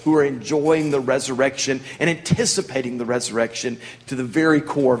people who are enjoying the resurrection and anticipating the resurrection to the very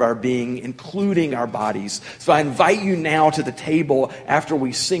core of our being, including our bodies. So I invite you now to the table after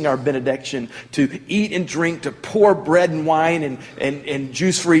we sing our benediction to eat and drink, to pour bread and wine and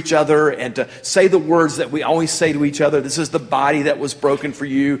juice for each other, and to say the words that we always say to each other. This is the body that was broken for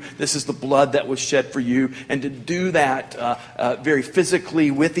you. This is the blood that was shed for you. And to do that very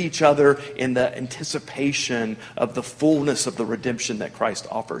physically with each other in the anticipation of the fullness of the redemption that Christ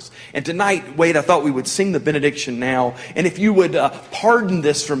offers. And tonight, Wade, I thought we would sing the benediction now. And if you would pardon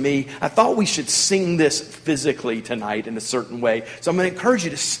this for me, I thought we should sing this physically tonight in a certain way. So I'm going to encourage you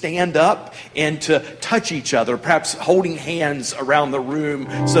to stand up and to touch each other, perhaps holding hands around the room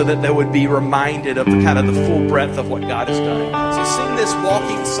so that they would be reminded of kind of the full breadth of what God has done. So sing this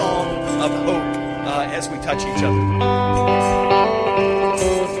walking song of hope as we touch each other.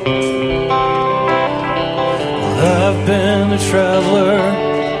 I've been a traveler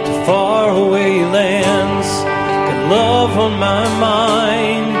to faraway lands, got love on my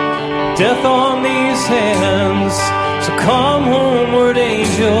mind, death on these hands. So come homeward,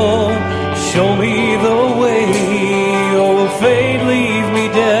 angel, show me the way, or will fate leave me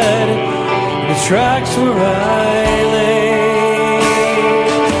dead in the tracks where I lay?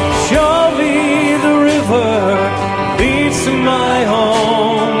 Show me the river that leads to my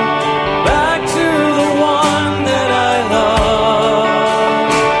home, back to the one that I love.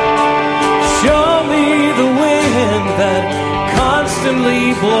 Show me the wind that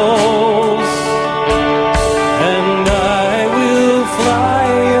constantly blows, and I will fly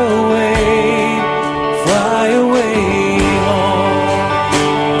away home.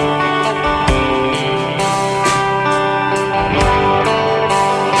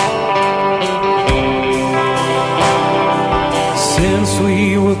 Since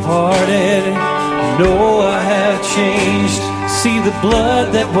we were parted, know I have changed. See the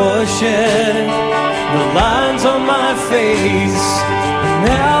blood that was shed, the lines on my face.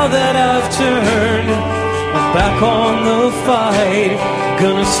 Now that I've turned my back on the fight,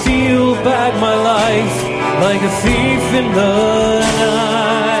 gonna steal back my life like a thief in the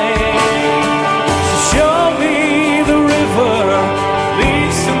night. So show me the river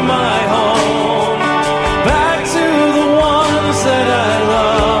leads to my home, back to the ones that I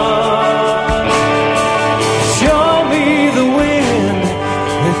love. Show me the wind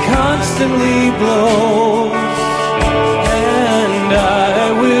that constantly blows, and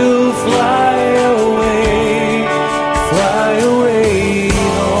I will fly away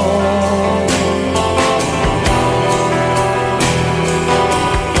home.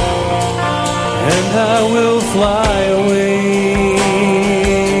 And I will fly away,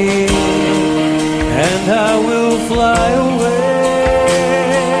 and I will fly away.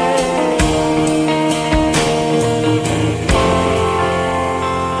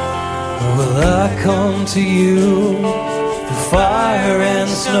 Will I come to you through fire and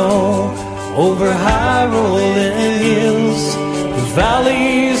snow, over high rolling hills, the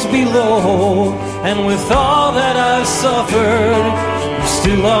valleys below? And with all that I've suffered, I'm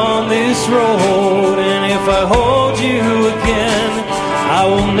still on this road. And if I hold you again, I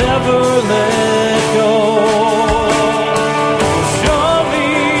will never let go. Show me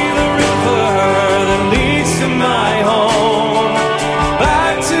the river that leads to my home,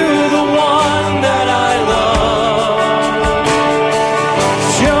 back to the one that I love.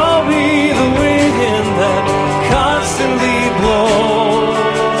 Show me the wind that constantly blows,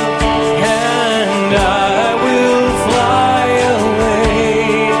 and I will fly away.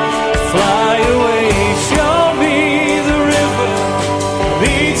 Show me the river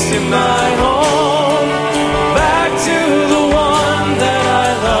leads to my home, back to the one that I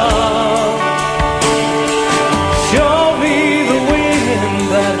love. Show me the wind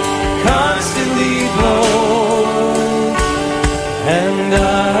that constantly blows, and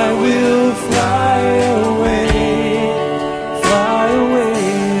I will fly away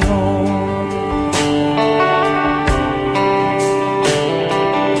home.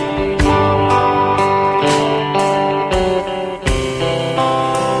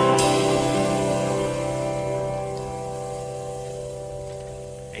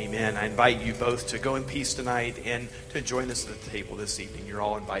 invite you both to go in peace tonight and to join us at the table this evening. You're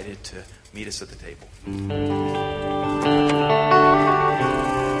all invited to meet us at the table.